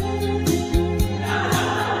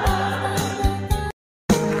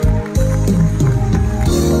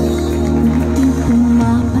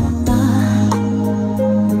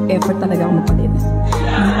 Effort talaga ako mapalit.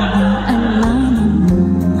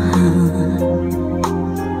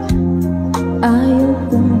 Ayaw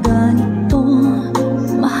kong ganito,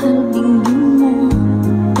 mahal tingin mo,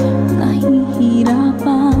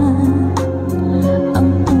 nahihirapan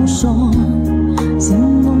ang puso,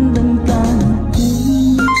 sinundan ka ng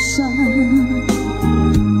pusan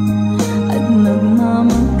at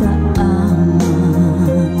nagmamagkaan.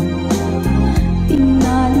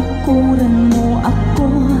 Tinalikuran mo ako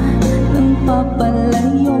ng papala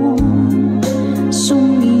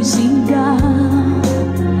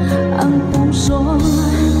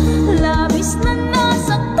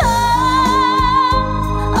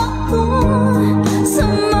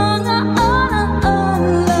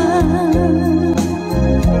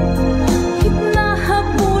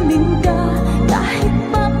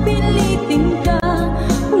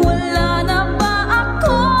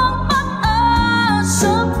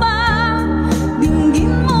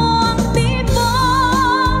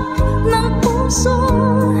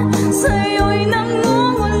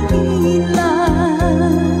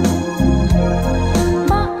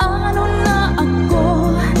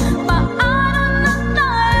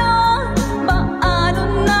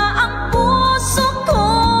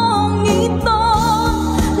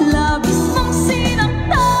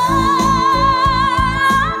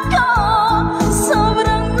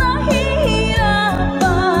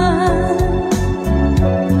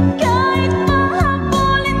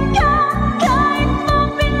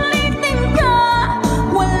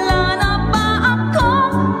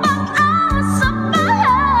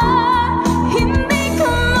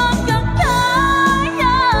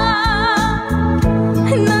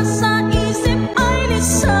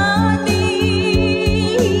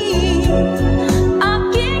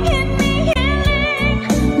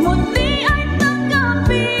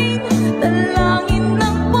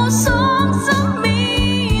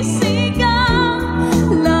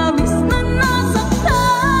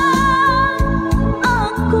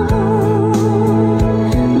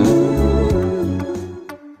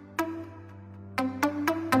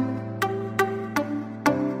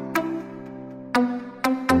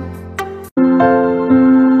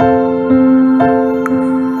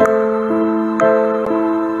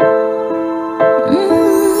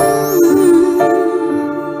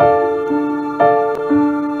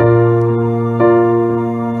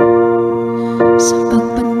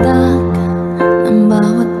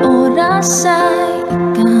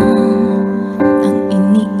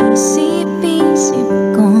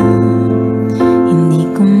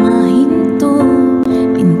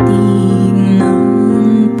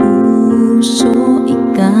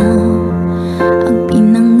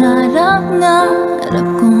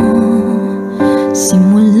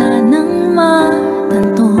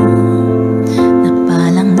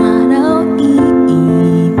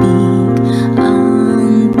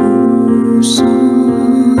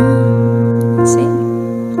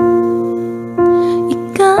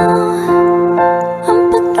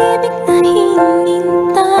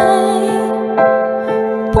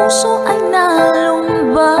puso ay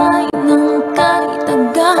nalumbay ng kahit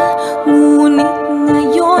tagal. Ngunit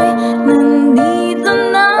ngayon nandito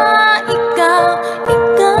na ikaw,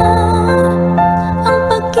 ikaw ang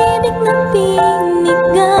pag-ibig na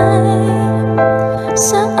binigay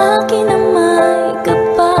sa akin na may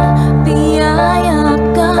kapabiyaya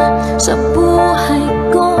ka sa buhay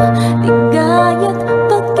ko. Ligaya't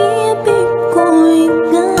pag-ibig ko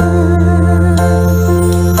ikaw.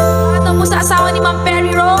 Ito mo sa asawa ni Ma'am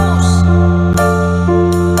Perry Rose.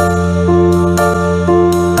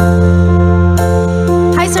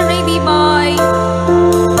 Hi Sir Ray B-Boy.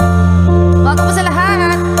 Welcome po sa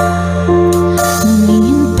lahat.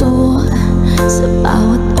 Humihinto sa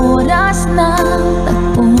bawat oras ng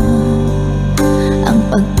tagpo, ang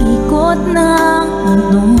pag-ikot ng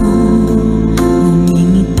mundo.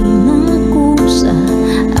 Ngumingiti ng kusa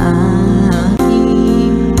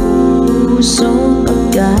aking puso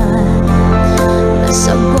agad.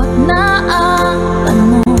 Nasagot na ang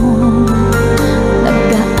tanong,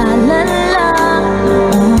 nag-aalala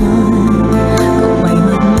noon kung may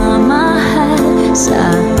magmamahal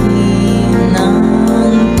sa akin ng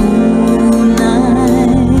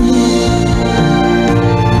tunay.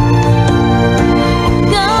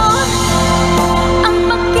 Ikaw ang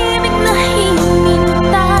pag-ibig na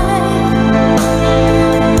hinintay,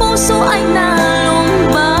 puso ay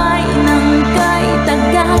nalumbay ng kahit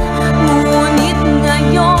tagal. Ngunit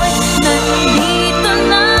ngayon nandito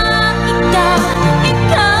na ikaw,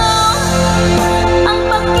 ikaw ang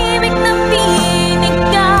pag-ibig na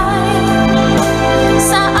binigay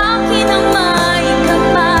sa akin na may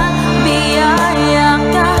kapabiyaya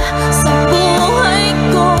ka sa buhay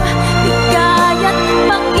ko. Ligaya't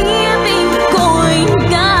pag-ibig ko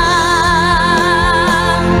ikaw,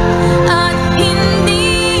 at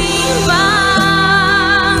hindi ba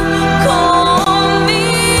kumibig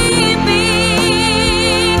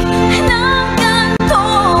ng ganito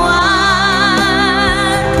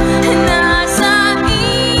at nasa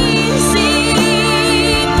isip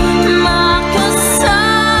makasama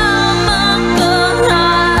ka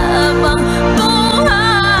habang buhay.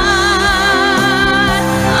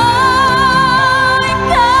 Oh,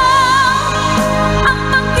 ikaw ang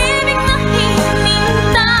pag-ibig na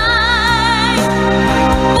hinintay,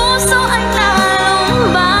 puso ay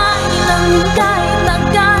nalumbay ng kahit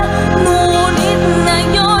tagal. Ngunit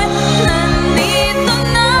ngayon nandito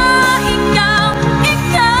na ikaw,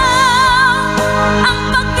 ikaw ang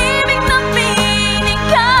pag-ibig na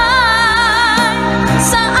binigay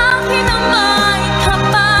sa akin na may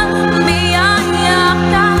kapabiyaya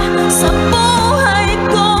ka sa buhay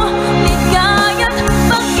ko. Ligaya't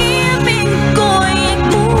pag-ibig ko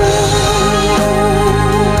ikaw.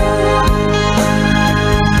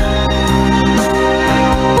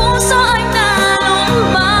 Puso ay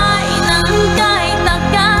nalumbay ng kahit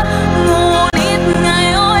tagal. Ngunit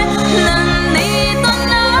ngayon nandito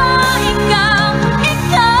na ikaw,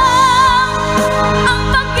 ikaw ang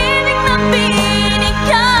pag-ibig na binigay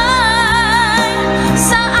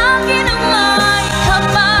sa akin na may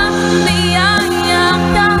kapabiyaya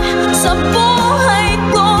ka sa buhay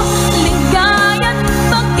ko. Ligaya't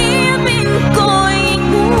pag-ibig ko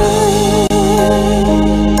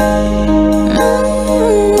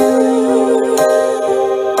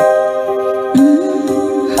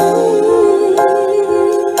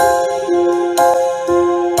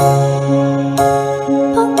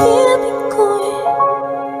pag-ibig ko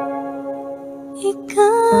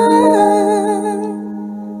ikaw.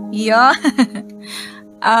 Yo.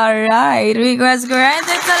 Alright, request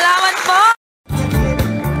granted. Salamat po.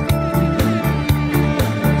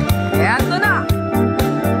 Eto na.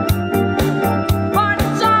 Party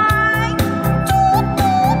time.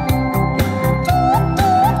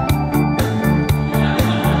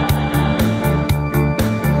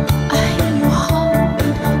 I hear your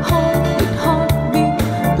heartbeat, heartbeat, heartbeat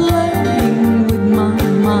playing with my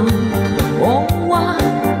mind. Oh, I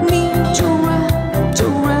need you wrapped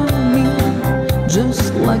around me,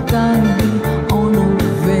 just like I'd be on a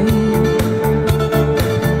veil.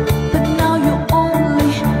 But now you're only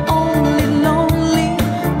lonely,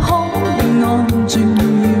 holding on to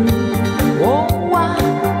you. Oh, I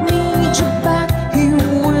need you back here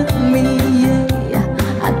with me, yeah.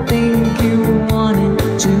 I think you wanted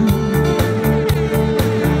to.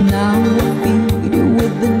 Now I feed you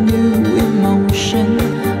with a new emotion.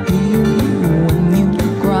 Hear you when you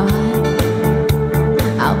cry.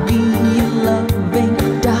 I'll be your loving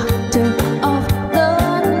doctor of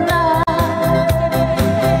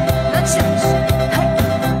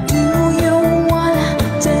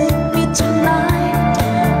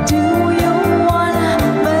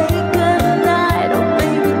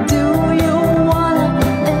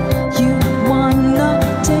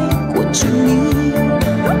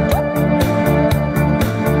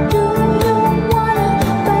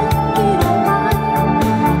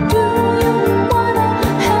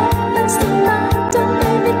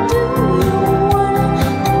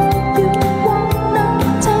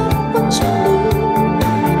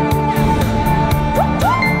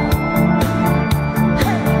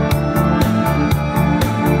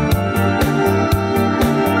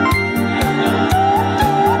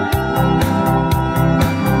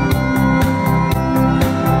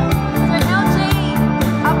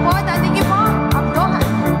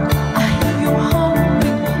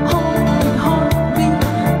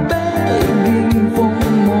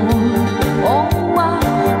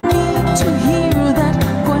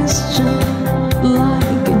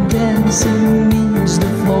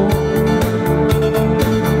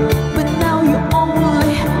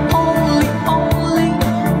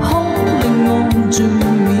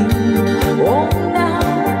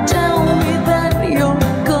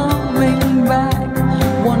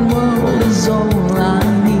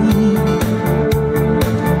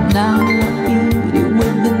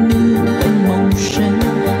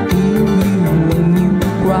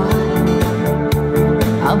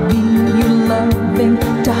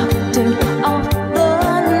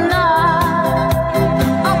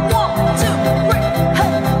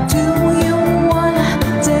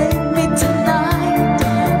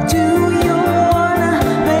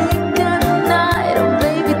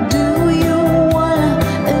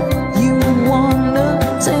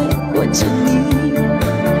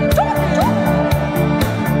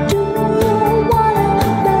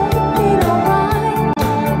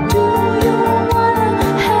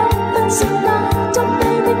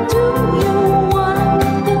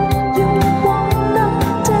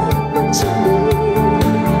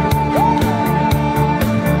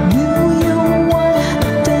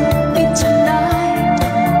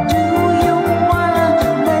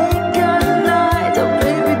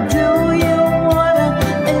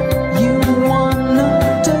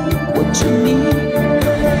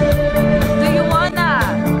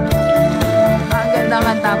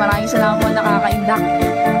Maraming salamat po nakakaindak.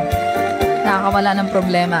 Nakakawala ng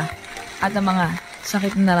problema at ng mga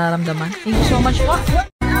sakit na nararamdaman. Thank you so much po.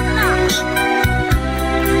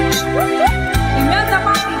 Imelda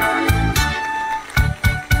Papi.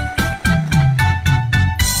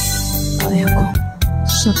 Ayaw ko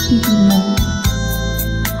sa piling mo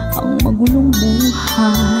ang magulong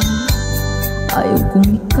buhay. Ayaw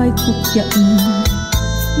kong ika'y kutyain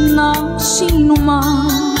ng sino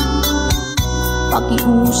man.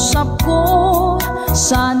 Pakiusap ko,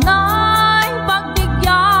 sana'y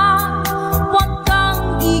pagbigyan. Huwag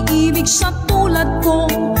kang iibig sa tulad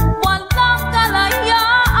kong walang kalayaan.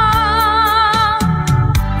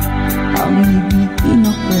 Ang ibigin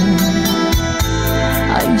ako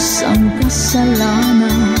ay isang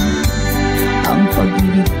kasalanan. Ang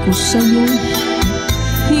pag-ibig ko sa'yo'y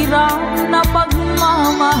hirap na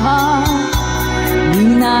pagmamahal. Di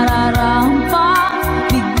nararampa,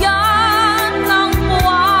 bigyan ng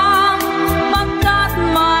buwan, pagkat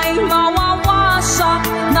may mawawasak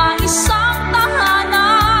na isang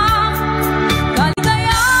tahanan.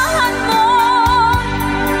 Kaligayahan mo,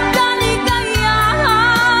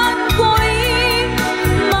 kaligayahan ko rin.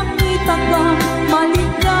 Makita kang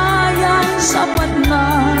maligaya, sapat na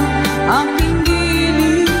aking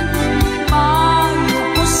giling. Payo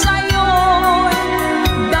ko sa'yo'y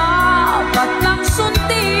dapat lang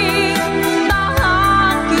sundin.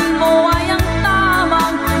 Tahakin mo ay ang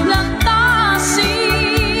tamang lantasin.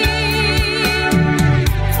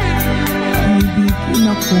 Ang ibigin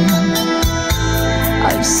ako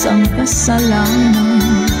ay isang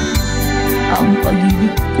kasalanan. Ang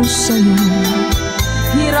pag-ibig ko sa'yo,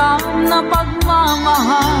 hirap na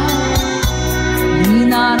pagmamahal. Di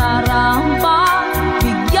nararampa,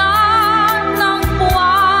 bigyan ng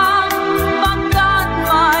buwan, pagkat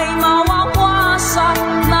may mawawasak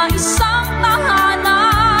na isang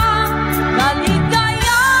tahanan.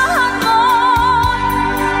 Kaligayahan mo,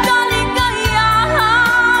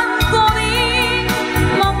 kaligayahan ko rin.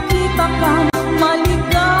 Makita kang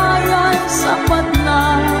maligaya, sapat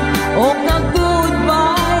na o ka-good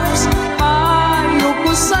vibes. Payo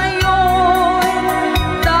ko sa'yo'y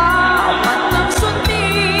dapat lang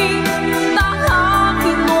sundin.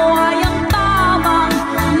 Tahakin mo ay ang tamang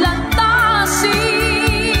lantasin.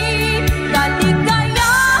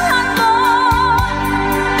 Kaligayahan mo,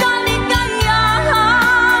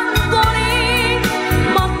 kaligayahan ko rin.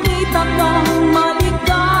 Makita kang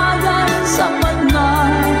maligaya, sapat na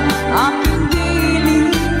aking giling.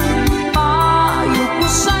 Payo ko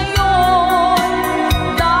sa'yo'y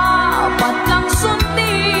dapat lang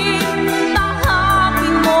sundin.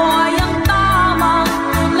 Tahakin mo ay ang tamang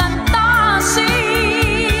lantasin.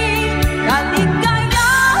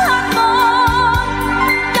 Kaligayahan mo,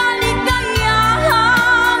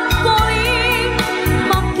 kaligayahan ko rin.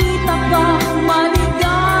 Makita kang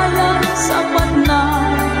maligaya, sapat na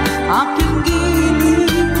aking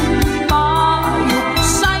giling. Payo ko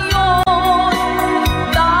sa'yo'y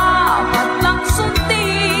dapat lang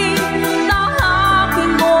sundin.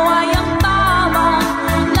 Tahakin mo ay ang tamang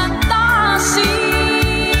lantasin.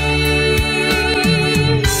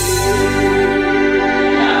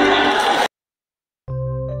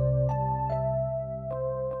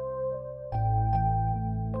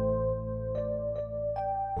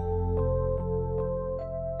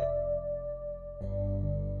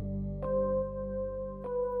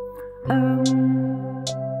 Em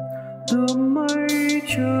đơm mây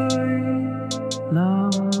trời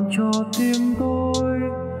làm cho tim tôi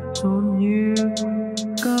rộn nhịp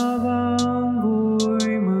ca vang vui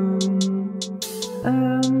mừng.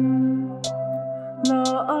 Em là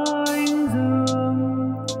ánh dương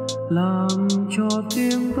làm cho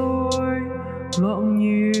tim tôi loạn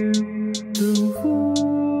nhịp từng phút.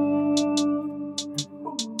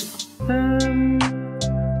 Em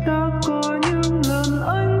đã có những lần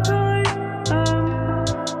anh thấy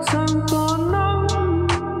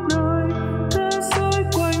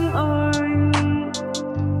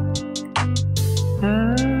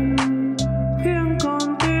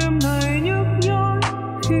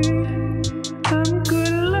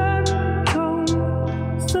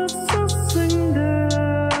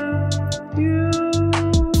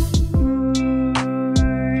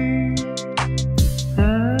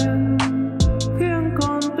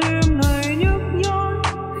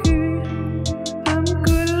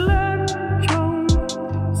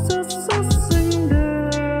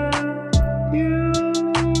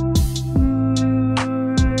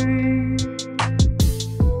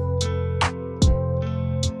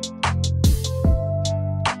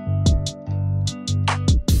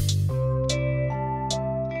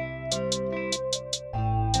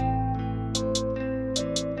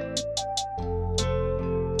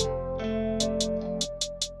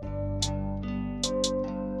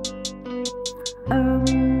em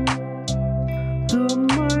ươm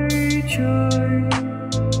mây trời